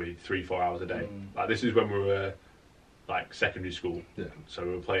probably 3-4 hours a day. Like this is when we were like secondary school. Yeah. So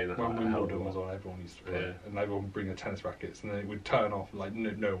we were playing that. When Wimbledon was on, everyone used to play, and everyone would bring their tennis rackets, and then it would turn off. Like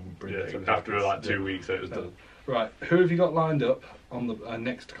no one would bring. Their tennis after rackets. like 2 weeks, it was done. Right, who have you got lined up on the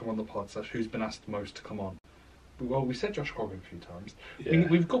next to come on the pod? / who's been asked the most to come on? Well, we said Josh Coggin a few times. Yeah.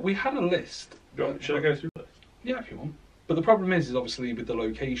 We had a list. Should I go through this? Yeah, if you want. But the problem is obviously with the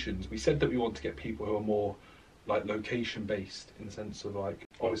locations. We said that we want to get people who are more like location based in the sense of like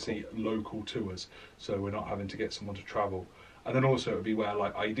obviously local to us, so we're not having to get someone to travel. And then also it would be where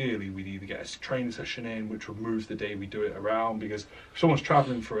like ideally we'd either get a training session in, which would move the day we do it around, because if someone's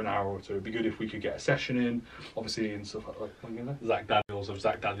travelling for an hour or two, it'd be good if we could get a session in, obviously, and stuff like that. Zach Daniels of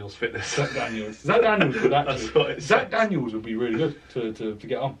Zach Daniels Fitness. Zach Daniels would actually. Zach Daniels would be really good to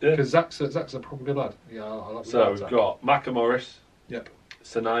get on, because Zach's a proper good lad. Yeah, I like. So we've got Macca Morris. Yep.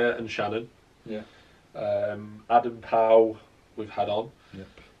 Sanaya and Shannon. Yeah. Adam Powell we've had on. Yep.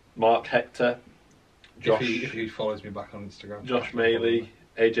 Mark Hector. Josh, if he follows me back on Instagram. Josh Maley,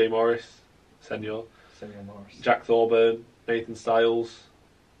 AJ Morris, Senior Morris, Jack Thorburn, Nathan Styles,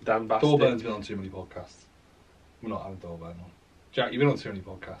 Dan Basti. Thorburn's been on too many podcasts. We're not having Thorburn on. Jack, you've been on too many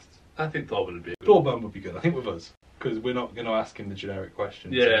podcasts. I think Thorburn would be good. Thorburn would be good, I think, with us, because we're not going to ask him the generic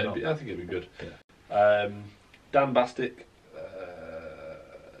questions. Yeah, I think it'd be good. Yeah. Dan Bastick,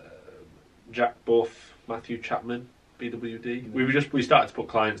 Jack Buff, Matthew Chapman, BWD. We started to put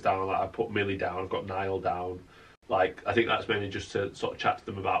clients down. Like I put Millie down. I've got Niall down. Like I think that's mainly just to sort of chat to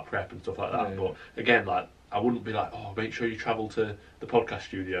them about prep and stuff like that. Yeah. But again, like I wouldn't be like, oh, make sure you travel to the podcast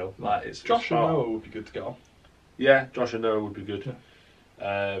studio. Like it's Josh and Noah would be good to get on. Yeah, Josh and Noah would be good.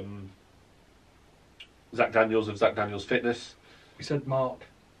 Yeah. Zach Daniels of Zach Daniels Fitness. We said Mark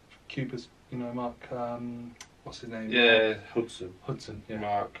Cooper's. You know Mark. What's his name? Yeah, Mark? Hudson. Yeah.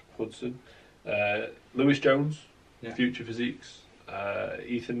 Mark Hudson. Lewis Jones. Yeah. Future Physiques,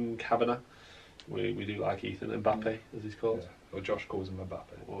 Ethan Kavanagh, we do like Ethan, Mbappe as he's called. Yeah. Or Josh calls him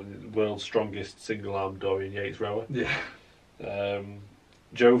Mbappe. Or world's strongest single-arm Dorian Yates rower. Yeah.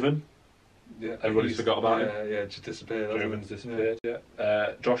 Jovan. Yeah. Everybody's forgot about him. Yeah, just disappeared. Jovan's disappeared,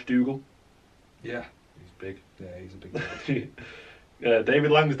 yeah. Josh Dougal. Yeah. He's big. Yeah, he's a big guy.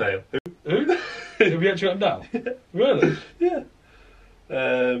 David Langsdale. Who? Have you actually got him down? Really? Yeah.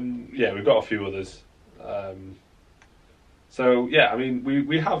 Yeah, we've got a few others. So yeah, I mean,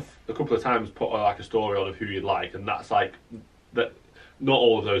 we have a couple of times put like a story on of who you'd like, and that's like that. Not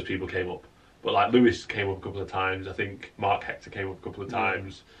all of those people came up, but like Lewis came up a couple of times. I think Mark Hector came up a couple of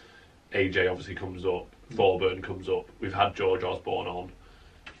times. AJ obviously comes up. Thorburn comes up. We've had George Osborne on.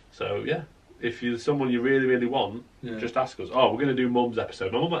 So yeah, if you're someone you really, really want, just ask us. Oh, we're going to do Mum's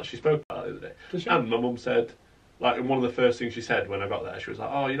episode. My mum actually spoke about it the other day, and my mum said, like, one of the first things she said when I got there, she was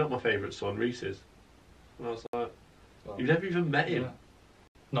like, "Oh, you're not my favourite son, Reese's." And I was like, You've never even met him. Yeah.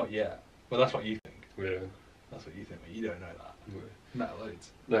 Not yet. Well, that's what you think. Yeah. That's what you think, but you don't know that. Met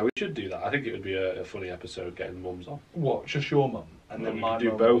loads. No, we should do that. I think it would be a funny episode getting mums on. What? Just your mum and then we my could do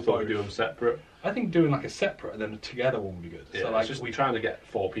mum both, or we do them separate. I think doing like a separate and then a together one would be good. Yeah, so like just trying to get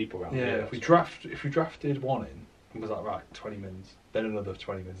 4 people around. Yeah, if we drafted one in and was like, right, 20 mins, then another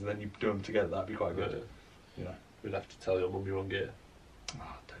 20 mins, and then you do them together, that'd be quite good. You know, we'd have to tell your mum you're on gear.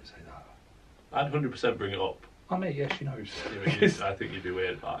 Oh, don't say that. I'd 100% bring it up. Oh mate, yeah, she knows. Yeah, I think you'd be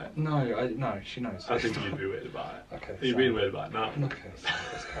weird about it. No, she knows. I think you'd be weird about it. Okay. You're being weird about it now. Okay, so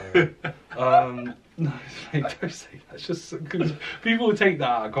let's carry on. No, mate, don't say that. It's just because people will take that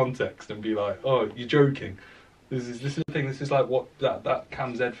out of context and be like, "Oh, you're joking." This is the thing. This is like what that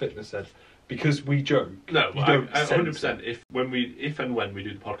Cam Z Fitness said. Because we joke. No, you don't 100%. If and when we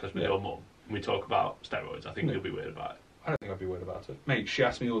do the podcast with your mum and we talk about steroids, I think you'll be weird about it. I don't think I'd be weird about it, mate. She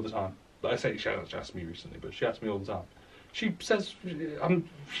asks me all the time. I say she hasn't asked me recently, but she asks me all the time. She says,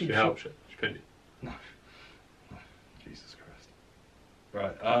 She helps you. She pins you. No. Jesus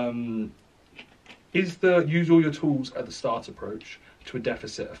Christ. Right. Is the use all your tools at the start approach to a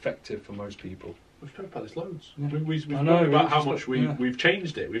deficit effective for most people? We've talked about this loads. Yeah. We've spoken about how much we've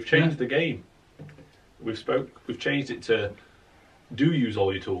changed it. We've changed the game. We've changed it to do use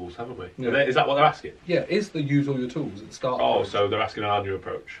all your tools, haven't we? Yeah. Is that what they're asking? Yeah, is the use all your tools at the start Oh, approach? so they're asking our new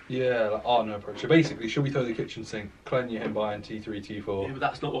approach. Yeah, like our new approach. So basically, should we throw the kitchen sink, clean your Himby and T3, T4? Yeah, but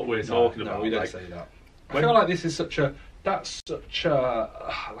that's not what we're talking about. No, we don't say that. I feel like this is such a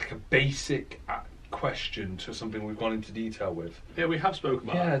like a basic question to something we've gone into detail with. Yeah, we have spoken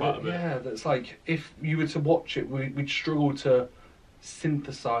about that quite a bit. Yeah, that's like, if you were to watch it, we'd struggle to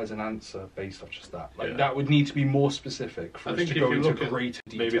synthesize an answer based off just that. Like, that would need to be more specific for us to go into greater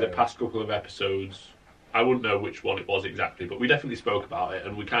detail. Maybe the past couple of episodes, I wouldn't know which one it was exactly, but we definitely spoke about it,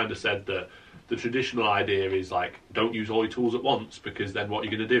 and we kind of said that the traditional idea is like, don't use all your tools at once, because then what are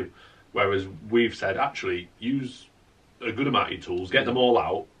you going to do? Whereas we've said, actually, use a good amount of your tools, get them all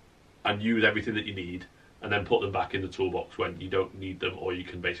out, and use everything that you need, and then put them back in the toolbox when you don't need them, or you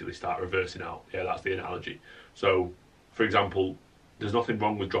can basically start reversing out. Yeah, that's the analogy. So, for example, there's nothing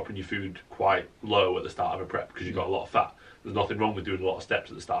wrong with dropping your food quite low at the start of a prep because you've got a lot of fat. There's nothing wrong with doing a lot of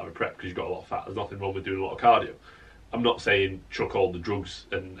steps at the start of a prep because you've got a lot of fat. There's nothing wrong with doing a lot of cardio. I'm not saying chuck all the drugs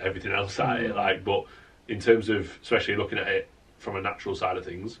and everything else at it, but in terms of, especially looking at it from a natural side of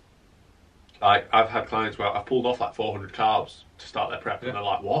things, I've had clients where I've pulled off like 400 carbs to start their prep, and they're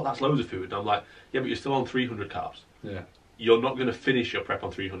like, "What? That's loads of food." And I'm like, "Yeah, but you're still on 300 carbs. Yeah. You're not going to finish your prep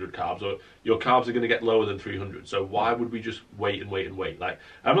on 300 carbs, or your carbs are going to get lower than 300. So why would we just wait and wait and wait?" Like,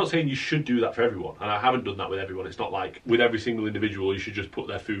 I'm not saying you should do that for everyone, and I haven't done that with everyone. It's not like with every single individual you should just put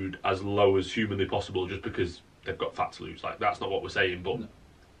their food as low as humanly possible just because they've got fat to lose. Like, that's not what we're saying. But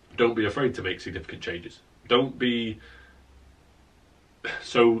don't be afraid to make significant changes. Don't be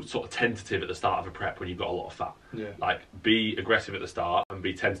so sort of tentative at the start of a prep when you've got a lot of fat. Yeah. Like, be aggressive at the start and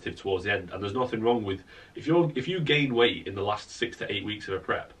be tentative towards the end. And there's nothing wrong with if you gain weight in the last 6 to 8 weeks of a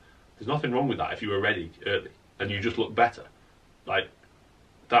prep. There's nothing wrong with that if you were ready early and you just look better. Like,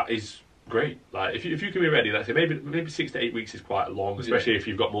 that is great. Like, if you can be ready, let's say maybe 6 to 8 weeks is quite long, especially if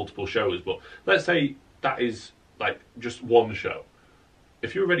you've got multiple shows. But let's say that is like just one show.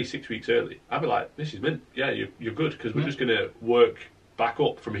 If you're ready 6 weeks early, I'd be like, this is mint. Yeah, you're good, because we're just going to work back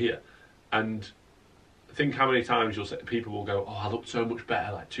up from here. And think how many times people will go, "Oh, I looked so much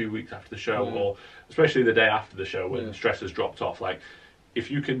better like 2 weeks after the show," or especially the day after the show when stress has dropped off. Like,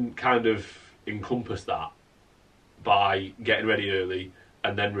 if you can kind of encompass that by getting ready early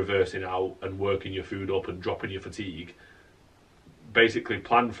and then reversing out and working your food up and dropping your fatigue, basically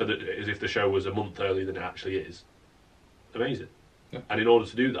plan for as if the show was a month earlier than it actually is. Amazing. Yeah. And in order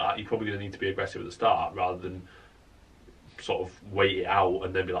to do that, you're probably going to need to be aggressive at the start rather than sort of wait it out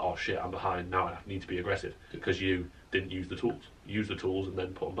and then be like, "Oh shit, I'm behind, now I need to be aggressive," because you didn't use the tools. Use the tools and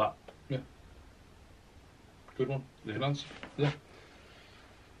then put them back. Yeah. Good one. Yeah. Good answer. Yeah.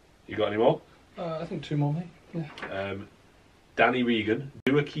 You got any more? I think 2 more, mate. Yeah. Danny Regan,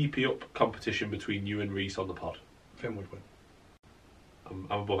 do a keepy up competition between you and Reese on the pod. Finn would win.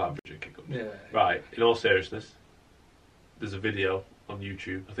 I'm above average at kick-ups. Yeah. Right, in all seriousness, there's a video on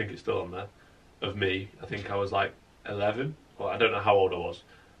YouTube, I think it's still on there, of me. I think I was like 11, or I don't know how old I was,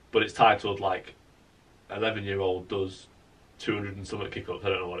 but it's titled like 11-year-old does 200 and something kick-ups. I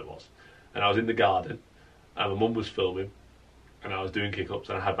don't know what it was. And I was in the garden, and my mum was filming, and I was doing kick-ups,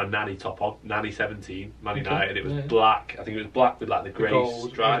 and I had my nanny top on, nanny 17, Man United. It was black. I think it was black with like the grey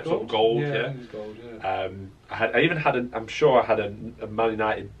stripes, sort of gold. Yeah, I think it was gold. Yeah. I even had I'm sure I had a Man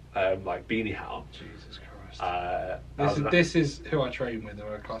United like beanie hat on. Jesus Christ. This is who I train with,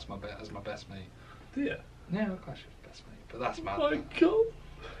 or I class as my best mate. Yeah. Yeah, I class you as best mate. But that's mad. Oh my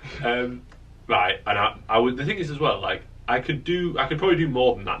god. Right, and I would. The thing is as well, like I could probably do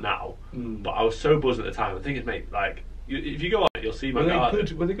more than that now. But I was so buzzed at the time. The thing is, mate, like if you go on it, you'll see my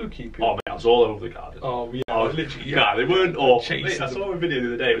garden. Were they good keeping? Oh mate, I was all over the garden. Oh yeah, I was literally. Yeah, they weren't awful. Mate, I them. saw a video the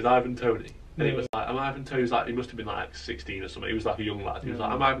other day. It was Ivan Toney. And it was like, I'm Ivan Toney. Like, he must have been like 16 or something. He was like a young lad. He was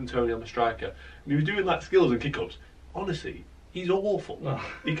like, I'm Ivan Toney. I'm a striker. And he was doing like skills and kick-ups. Honestly, he's awful.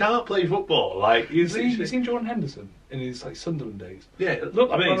 He can't play football. Like, you seen Jordan Henderson in his like Sunderland days? Yeah, look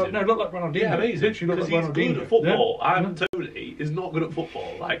amazing. Look like Ronaldinho. Yeah, amazing. Literally look like he's Ronaldinho. Good at football. Yeah. Ivan Toney is not good at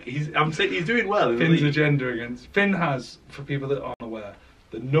football. Like, I'm saying he's doing well. Finn's agenda against Finn has, for people that aren't aware,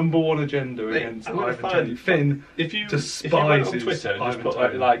 the number one agenda against Ivan Toney. Finn if you despises went on Twitter and just Ivan put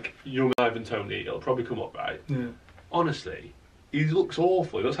Toney. like young Ivan Toney, it'll probably come up, right? Yeah. Honestly, he looks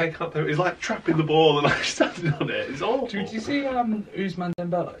awful. He looks like he can't play. He's like trapping the ball and like standing on it. It's awful. Did you see Ousmane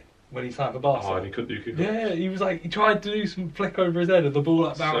Dembele when he signed for Barca? Oh, and he couldn't do kick-ups. Yeah, he was like, he tried to do some flick over his head and the ball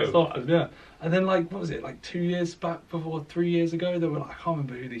like bounced off him. Yeah. And then like, what was it, like 3 years ago, they were like, I can't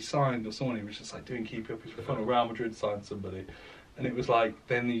remember who they signed or someone, he was just like doing keep-ups for fun, or Real Madrid signed somebody. And it was like,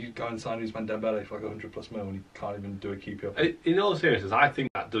 then you go and sign Ousmane Dembele for like 100+ mil and he can't even do a keep-up. In all seriousness, I think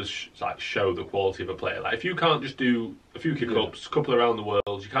that does show the quality of a player. Like, if you can't just do a few kick-ups, a couple around the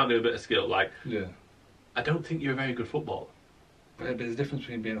world, you can't do a bit of skill, like, yeah. I don't think you're a very good footballer. But there's a difference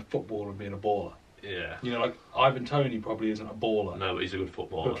between being a footballer and being a baller. Yeah. You know, like, Ivan Toney probably isn't a baller. No, but he's a good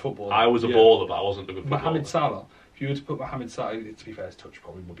footballer. Good footballer. I was a baller, but I wasn't a good footballer. Mohamed Salah, if you were to put Mohamed Salah, to be fair, his touch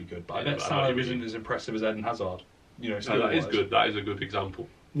probably would be good, but I bet Salah isn't as impressive as Eden Hazard. You know, that is good. That is a good example.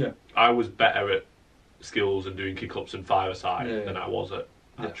 Yeah. I was better at skills and doing kick-ups and five-a-side than I was at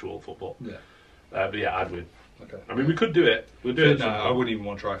actual football. Yeah. But yeah, I'd win. Okay. I mean, we could do it. We'd do it. No, I wouldn't even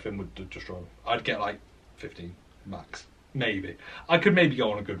want to try. Finn would destroy him. I'd get like 15 max. Maybe. I could maybe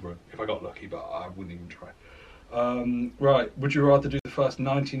go on a good run if I got lucky, but I wouldn't even try. Right. Would you rather do the first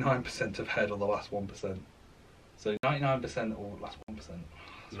 99% of head or the last 1%? So 99% or last 1%?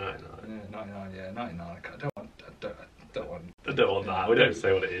 99. Yeah, 99. Yeah, 99. I don't want. I don't want that. We don't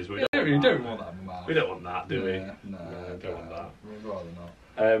say what it is. We don't want that in my mouth. We don't want that, do we? No, don't want that. We'd rather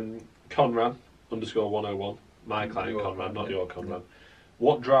not. Conran _101. My client Conran, not your Conran.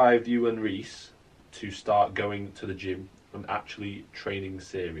 What drove you and Reese to start going to the gym and actually training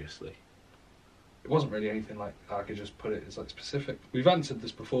seriously? It wasn't really anything like I could just put it as like specific. We've answered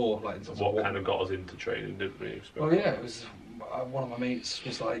this before, like in terms what of kind of got us into training, didn't we? Well, yeah, it was one of my mates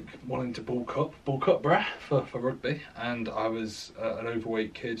was like wanting to bulk up, bruh, for rugby, and I was an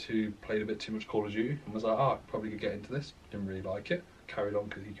overweight kid who played a bit too much Call of Duty and was like, I probably could get into this. Didn't really like it. Carried on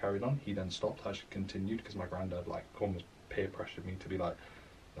because he carried on. He then stopped. I actually continued because my granddad like almost peer pressured me to be like,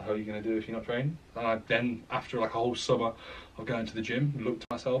 the hell are you going to do if you're not training? And I then, after like a whole summer of going to the gym, looked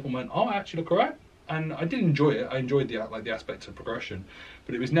at myself and went, oh, I actually look alright. And I did enjoy it. I enjoyed the aspect of progression,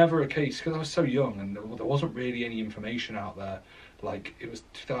 but it was never a case because I was so young and there wasn't really any information out there. Like it was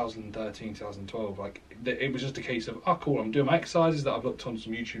 2013, 2012. Like it was just a case of, oh cool, I'm doing my exercises that I've looked on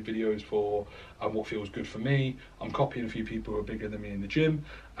some YouTube videos for, and what feels good for me. I'm copying a few people who are bigger than me in the gym,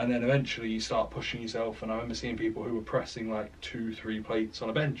 and then eventually you start pushing yourself. And I remember seeing people who were pressing like 2-3 plates on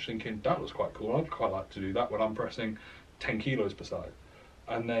a bench, thinking that was quite cool. I'd quite like to do that when I'm pressing 10 kilos per side.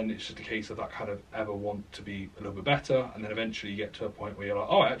 And then it's just a case of that kind of ever want to be a little bit better, and then eventually you get to a point where you're like,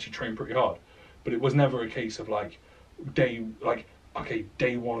 oh, I actually train pretty hard. But it was never a case of like day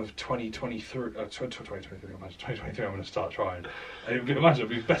one of 2023, imagine 2023 I'm going to start trying. And imagine it'd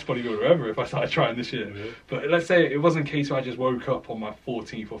be the best bodybuilder ever if I started trying this year. Yeah. But let's say it wasn't a case where I just woke up on my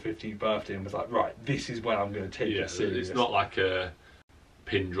 14th or 15th birthday and was like, right, this is when I'm going to take this serious. It's not like a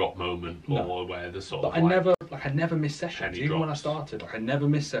pin drop moment or where the sort of I never missed sessions even when I started. Like I never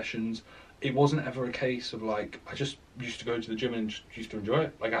missed sessions. It wasn't ever a case of like I just used to go to the gym and just used to enjoy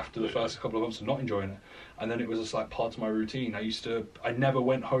it. Like after the first couple of months of not enjoying it, and then it was just like part of my routine. I never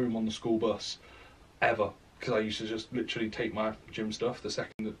went home on the school bus ever because I used to just literally take my gym stuff. The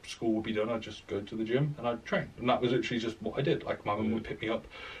second that school would be done, I'd just go to the gym and I'd train, and that was literally just what I did. Like my mum would pick me up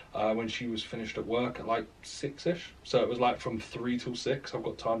when she was finished at work at like 6ish, so it was like from 3 till 6 I've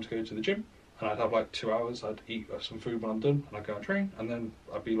got time to go to the gym, and I'd have like 2 hours. I'd eat some food when I'm done, and I'd go and train, and then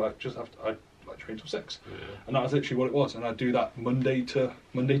I'd be like I'd like train till 6, and that was literally what it was. And I'd do that Monday to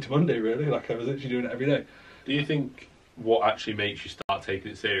Monday really. Like I was literally doing it every day. Do you think what actually makes you start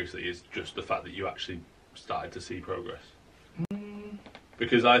taking it seriously is just the fact that you actually started to see progress?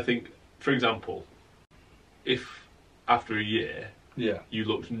 Because I think, for example, if after a year you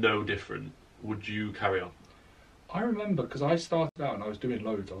looked no different, would you carry on? I remember because I started out and I was doing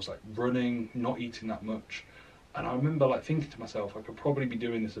loads. I was like running, not eating that much, and I remember like thinking to myself, I could probably be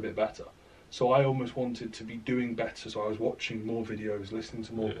doing this a bit better. So I almost wanted to be doing better. So I was watching more videos, listening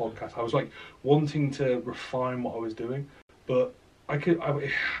to more Yeah. podcasts. I was like wanting to refine what I was doing, but I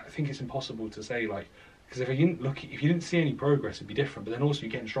think it's impossible to say, like, because if you didn't see any progress, it'd be different. But then also you're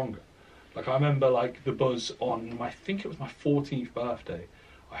getting stronger. Like I remember, like the buzz on I think it was my 14th birthday.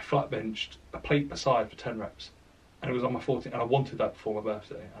 I flat benched a plate per side for 10 reps, and it was on my 14th, and I wanted that for my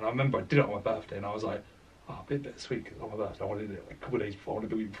birthday. And I remember I did it on my birthday, and I was like, oh, a bit sweet because on my birthday I wanted to do it like a couple of days before, I wanted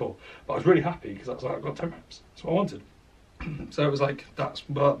to do it the week before. But I was really happy because I was like, I've got 10 reps. That's what I wanted. So it was like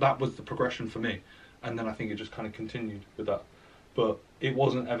that was the progression for me, and then I think it just kind of continued with that. But it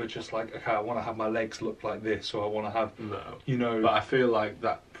wasn't ever just like, okay, I want to have my legs look like this, or I want to have, you know. But I feel like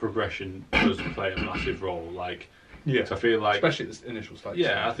that progression does play a massive role. Like, yeah, so I feel like, especially at the initial stage.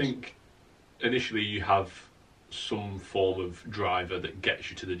 Yeah, I think initially you have some form of driver that gets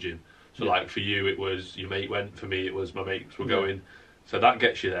you to the gym. So like for you, it was your mate went. For me, it was my mates were going. So that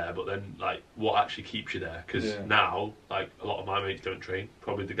gets you there. But then, like, what actually keeps you there? Because now, like, a lot of my mates don't train.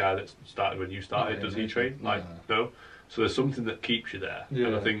 Probably the guy that started when you started, does he train? Like, no. So there's something that keeps you there. Yeah.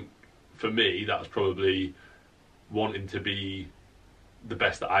 And I think for me, that was probably wanting to be the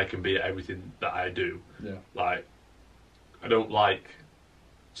best that I can be at everything that I do. Yeah. Like, I don't like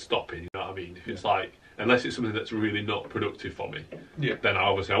stopping, you know what I mean? If it's like, unless it's something that's really not productive for me, then I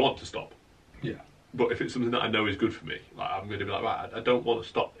want to stop. Yeah. But if it's something that I know is good for me, like I'm going to be like, right, I don't want to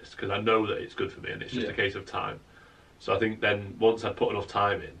stop this because I know that it's good for me, and it's just a case of time. So I think then once I put enough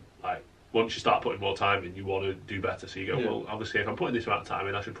time in, like once you start putting more time in, you want to do better. So you go, well, obviously if I'm putting this amount of time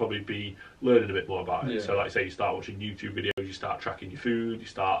in, I should probably be learning a bit more about it. So like say you start watching YouTube videos, you start tracking your food, you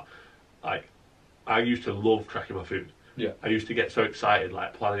start, like, I used to love tracking my food. Yeah. I used to get so excited,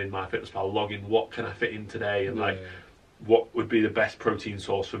 like planning in MyFitnessPal, logging what can I fit in today, and what would be the best protein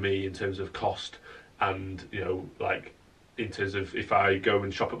source for me in terms of cost, and you know, like in terms of if I go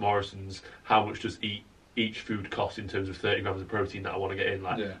and shop at Morrison's, how much does each food cost in terms of 30 grams of protein that I want to get in.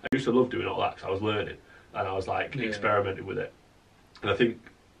 Like I used to love doing all that because I was learning and I was like experimenting with it. And I think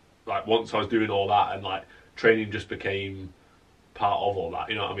like once I was doing all that, and like training just became part of all that,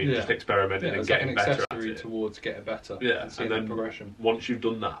 you know what I mean? Just experimenting and getting better at it. Towards getting better. And then progression. Once you've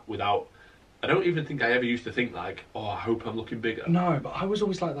done that without, I don't even think I ever used to think like, oh, I hope I'm looking bigger. No, but I was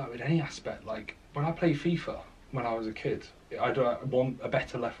always like that with any aspect. Like when I played FIFA when I was a kid, I'd want a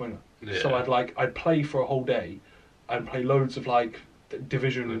better left winger. So I'd play for a whole day and play loads of like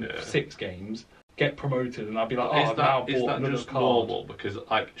Division 6 games, get promoted, and I'd be like, is that just normal? Because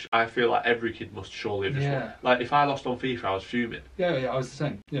like I feel like every kid must surely have just won. Like if I lost on FIFA, I was fuming. Yeah, I was the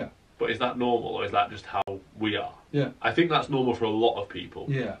same. Yeah. But is that normal, or is that just how we are? Yeah. I think that's normal for a lot of people.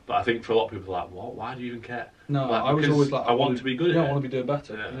 Yeah. But I think for a lot of people, like, what? Why do you even care? No, like, I was always like, I want to be good at it. I want to be doing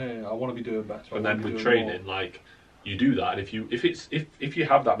better. Yeah, I want to be doing better. And then with training, like, you do that, and if you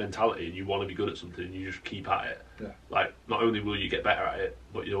have that mentality and you want to be good at something, and you just keep at it. Yeah. Like, not only will you get better at it,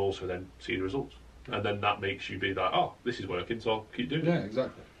 but you'll also then see the results, and then that makes you be like, oh, this is working, so I'll keep doing it. Yeah,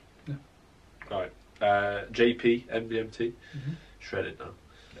 exactly. Yeah. Right. JP MBMT, shredded now.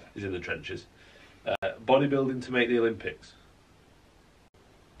 Yeah. He's in the trenches. Bodybuilding to make the Olympics.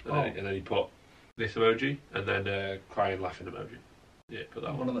 And then he put this emoji and then crying, laughing emoji. Yeah, put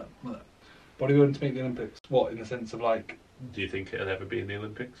that one. One of them. Bodybuilding to make the Olympics. What, in the sense of like? Do you think it'll ever be in the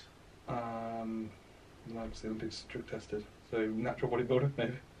Olympics? Obviously the Olympics trick tested. So natural bodybuilding,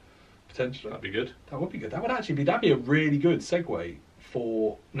 maybe. Potentially. That'd be good. That would be good. That'd be a really good segue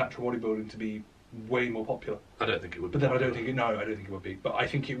for natural bodybuilding to be way more popular. I don't think it would be. But then I don't think it would be. But I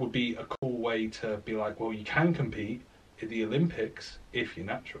think it would be a cool way to be like, well, you can compete at the Olympics if you're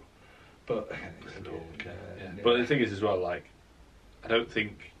natural. But But the thing is as well, like, I don't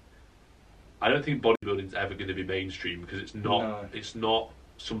think bodybuilding's ever going to be mainstream because it's not. No. It's not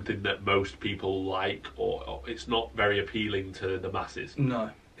something that most people like, or it's not very appealing to the masses. No,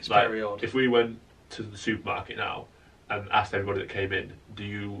 it's like, very odd. If we went to the supermarket now and asked everybody that came in, do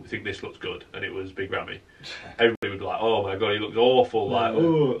you think this looks good? And it was Big Ramy. Everybody would be like, oh my god, he looks awful. Like,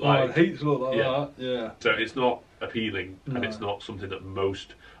 I hate to look like that. Yeah. So it's not appealing, and it's not something that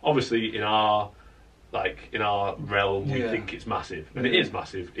most, obviously in our realm, we think it's massive, and it is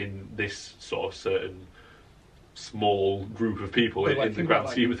massive in this sort of certain small group of people. In the grand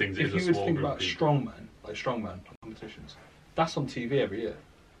scheme of things, it is a small group of people. Strongman competitions, that's on TV every year.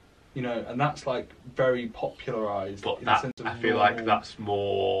 You know, and that's like very popularised. But I feel like that's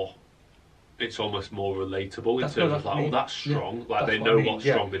more. It's almost more relatable in terms of like, that's strong. Like they know what's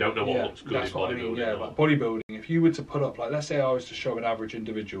strong. They don't know what looks good in bodybuilding. Like bodybuilding. If you were to put up, like, let's say I was to show an average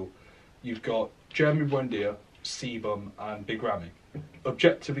individual, you've got Jeremy Buendia, Sebum and Big Ramy.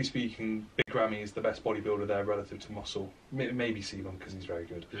 Objectively speaking, Big Ramy is the best bodybuilder there relative to muscle. Maybe Sebum because he's very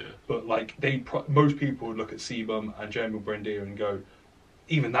good. Yeah. But like most people would look at Sebum and Jeremy Brandia and go,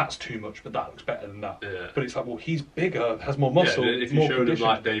 even that's too much, but that looks better than that. Yeah. But it's like, well, he's bigger, has more muscle. Yeah, if you more showed him condition.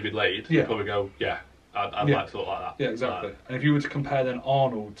 like David Lade, you'd probably go, yeah, I'd like to look like that. Yeah, exactly. And if you were to compare then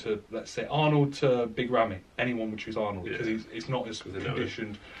Arnold to, let's say, Arnold to Big Ramy, anyone would choose Arnold because it's not as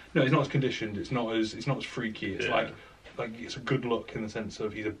conditioned. No, he's not as conditioned. It's not as freaky. It's like it's a good look in the sense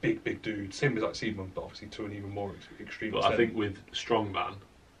of he's a big dude. Same as like Sebum, but obviously to an even more extreme extent. But I think with Strongman,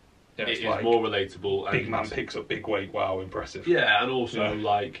 it is like more relatable. Big man picks up big weight. Wow, impressive. Yeah, and also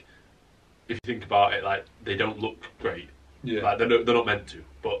like if you think about it, like they don't look great. Yeah, like they're not meant to.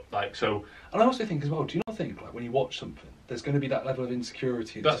 But like so. And I also think as well, do you not think like when you watch something, there's going to be that level of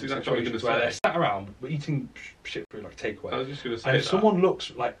insecurity in That's exactly what I was going to where say. they're sat around eating shit food like takeaway. I was just going to say and if someone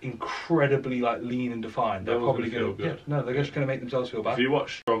looks like incredibly like lean and defined, they're probably going to they're just going to make themselves feel bad. If you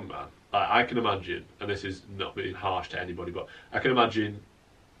watch Strongman, like, I can imagine, and this is not being harsh to anybody, but I can imagine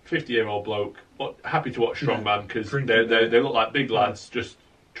 50-year-old bloke happy to watch Strongman because they look like big lads just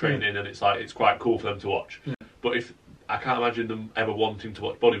training, and it's like it's quite cool for them to watch. Yeah. But if I can't imagine them ever wanting to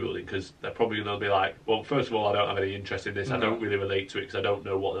watch bodybuilding because they're probably going to be like, well, first of all, I don't have any interest in this. No. I don't really relate to it because I don't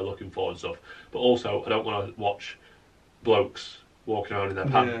know what they're looking for and stuff. But also, I don't want to watch blokes walking around in their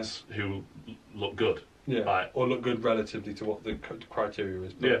pants who look good. Yeah, like, or look good relatively to what the criteria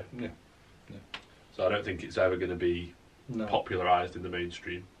is. But yeah. So I don't think it's ever going to be popularised in the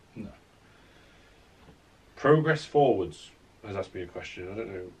mainstream. No. Progress Forwards has asked me a question. I don't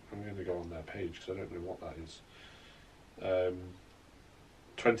know. I'm going to go on their page because I don't know what that is.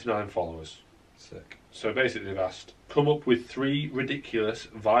 29 followers. Sick. So basically they've asked, come up with 3 ridiculous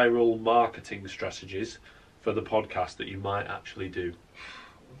viral marketing strategies for the podcast that you might actually do.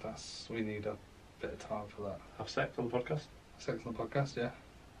 We need a bit of time for that. Have sex on the podcast? Sex on the podcast, yeah.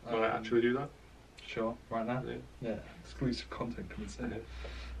 Might I actually do that? Sure, right now? Yeah. Exclusive content coming soon.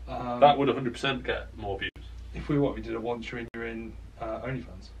 Yeah. That would 100% get more views. If we did a once you're in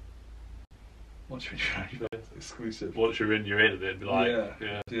OnlyFans. Once you're in OnlyFans, exclusive. Once you're in, it'd be like...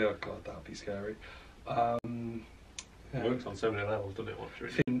 Yeah, God, that'd be scary. It works on so many levels, doesn't it, once you're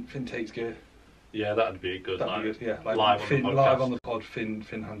in? Finn takes gear. Yeah, that'd be good. That'd be good, yeah. Like live on the pod, Finn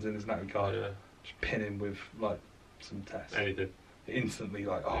hands in his natty card. Yeah. Just pin him with, like, some tests. Anything. Instantly,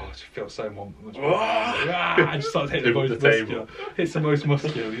 like, I just feel so much more. I just starts hitting the most muscular. Hits the most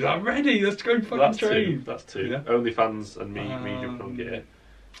muscular. He's like, ready, let's go fucking train. That's 2. Yeah? OnlyFans and Medium from Gear.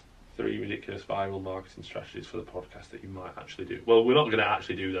 3 ridiculous viral marketing strategies for the podcast that you might actually do. Well, we're not going to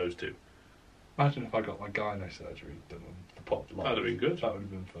actually do those 2. Imagine if I got my gyno surgery done on the pod. That'd have been good. That would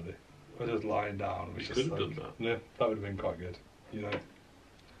have been funny. I was just lying down. We could have done that. Yeah, that would have been quite good. You know.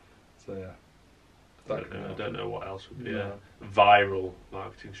 So yeah. I don't know what else would be a viral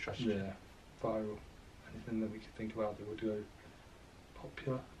marketing strategy. Yeah, viral. Anything that we could think about that would go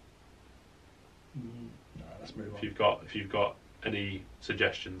popular? No, let's move on. If you've got any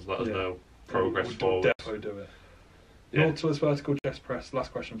suggestions, let us know. Progress Forward. Definitely do it. Nautilus vertical chest press.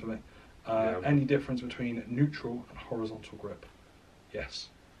 Last question for me. Any difference between neutral and horizontal grip? Yes,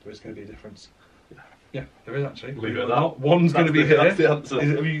 there is going to be a difference. Yeah, there is actually. Leave it at that. One's going to be here. That's the answer.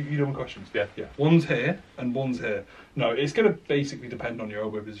 Have you done questions? Yeah. One's here and one's here. No, it's going to basically depend on your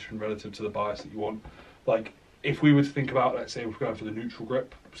elbow position relative to the bias that you want. Like, if we were to think about, let's say, if we're going for the neutral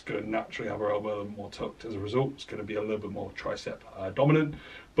grip, it's going to naturally have our elbow a little more tucked as a result. It's going to be a little bit more tricep dominant.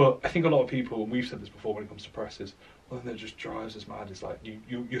 But I think a lot of people, and we've said this before when it comes to presses, one thing that just drives us mad is like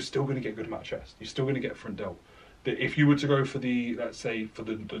you're still going to get good amount of chest. You're still going to get front delt. If you were to go for the, let's say, the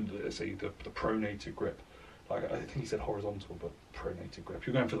pronated grip, like I think he said horizontal, but pronated grip.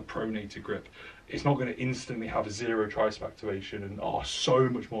 You're going for the pronated grip. It's not going to instantly have 0 tricep activation and so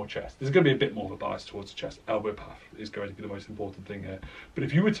much more chest. There's going to be a bit more of a bias towards the chest. Elbow path is going to be the most important thing here. But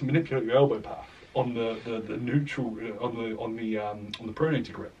if you were to manipulate your elbow path on the neutral on the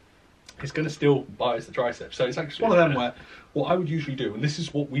pronated grip, it's going to still bias the tricep. So it's like one of them where what I would usually do, and this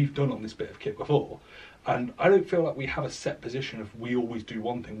is what we've done on this bit of kit before, and I don't feel like we have a set position if we always do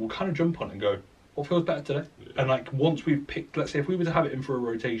one thing. We'll kind of jump on it and go, what feels better today? Yeah. And like once we've picked, let's say if we were to have it in for a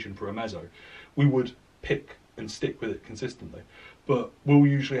rotation for a meso, we would pick and stick with it consistently. But we'll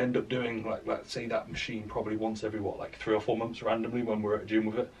usually end up doing, like, let's say that machine probably once every, 3 or 4 months randomly when we're at a gym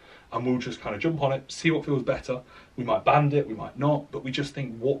with it. And we'll just kind of jump on it, see what feels better. We might band it, we might not, but we just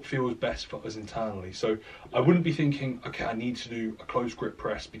think what feels best for us internally. So I wouldn't be thinking, okay, I need to do a close grip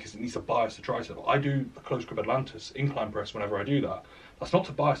press because it needs to bias the tricep. I do a close grip Atlantis incline press whenever I do that. That's not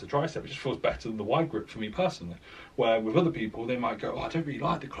to bias the tricep, it just feels better than the wide grip for me personally. Where with other people, they might go, oh, I don't really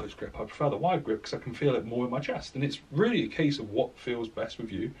like the close grip, I prefer the wide grip because I can feel it more in my chest. And it's really a case of what feels best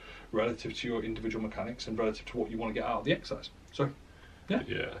with you relative to your individual mechanics and relative to what you want to get out of the exercise. So, yeah.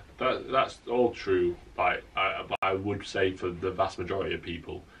 Yeah, that's all true. Like, I would say for the vast majority of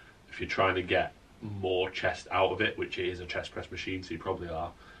people, if you're trying to get more chest out of it, which it is a chest press machine, so you probably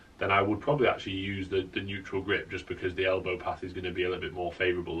are, then I would probably actually use the neutral grip, just because the elbow path is going to be a little bit more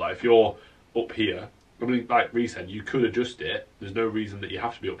favourable. Like if you're up here, I mean, like Rhys said, you could adjust it. There's no reason that you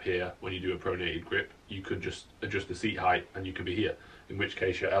have to be up here when you do a pronated grip. You could just adjust the seat height and you could be here, in which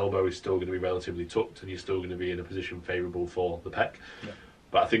case your elbow is still going to be relatively tucked and you're still going to be in a position favourable for the pec. Yeah.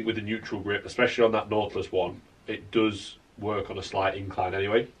 But I think with the neutral grip, especially on that Nautilus one, it does work on a slight incline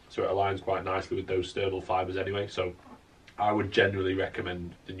anyway, so it aligns quite nicely with those sternal fibres anyway. So I would generally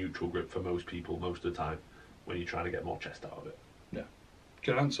recommend the neutral grip for most people most of the time when you're trying to get more chest out of it. Yeah.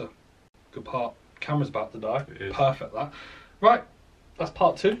 Good answer. Good part. Camera's about to die. It is. Perfect, that. Right, that's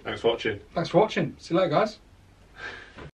part 2. Thanks for watching. Thanks for watching. See you later, guys.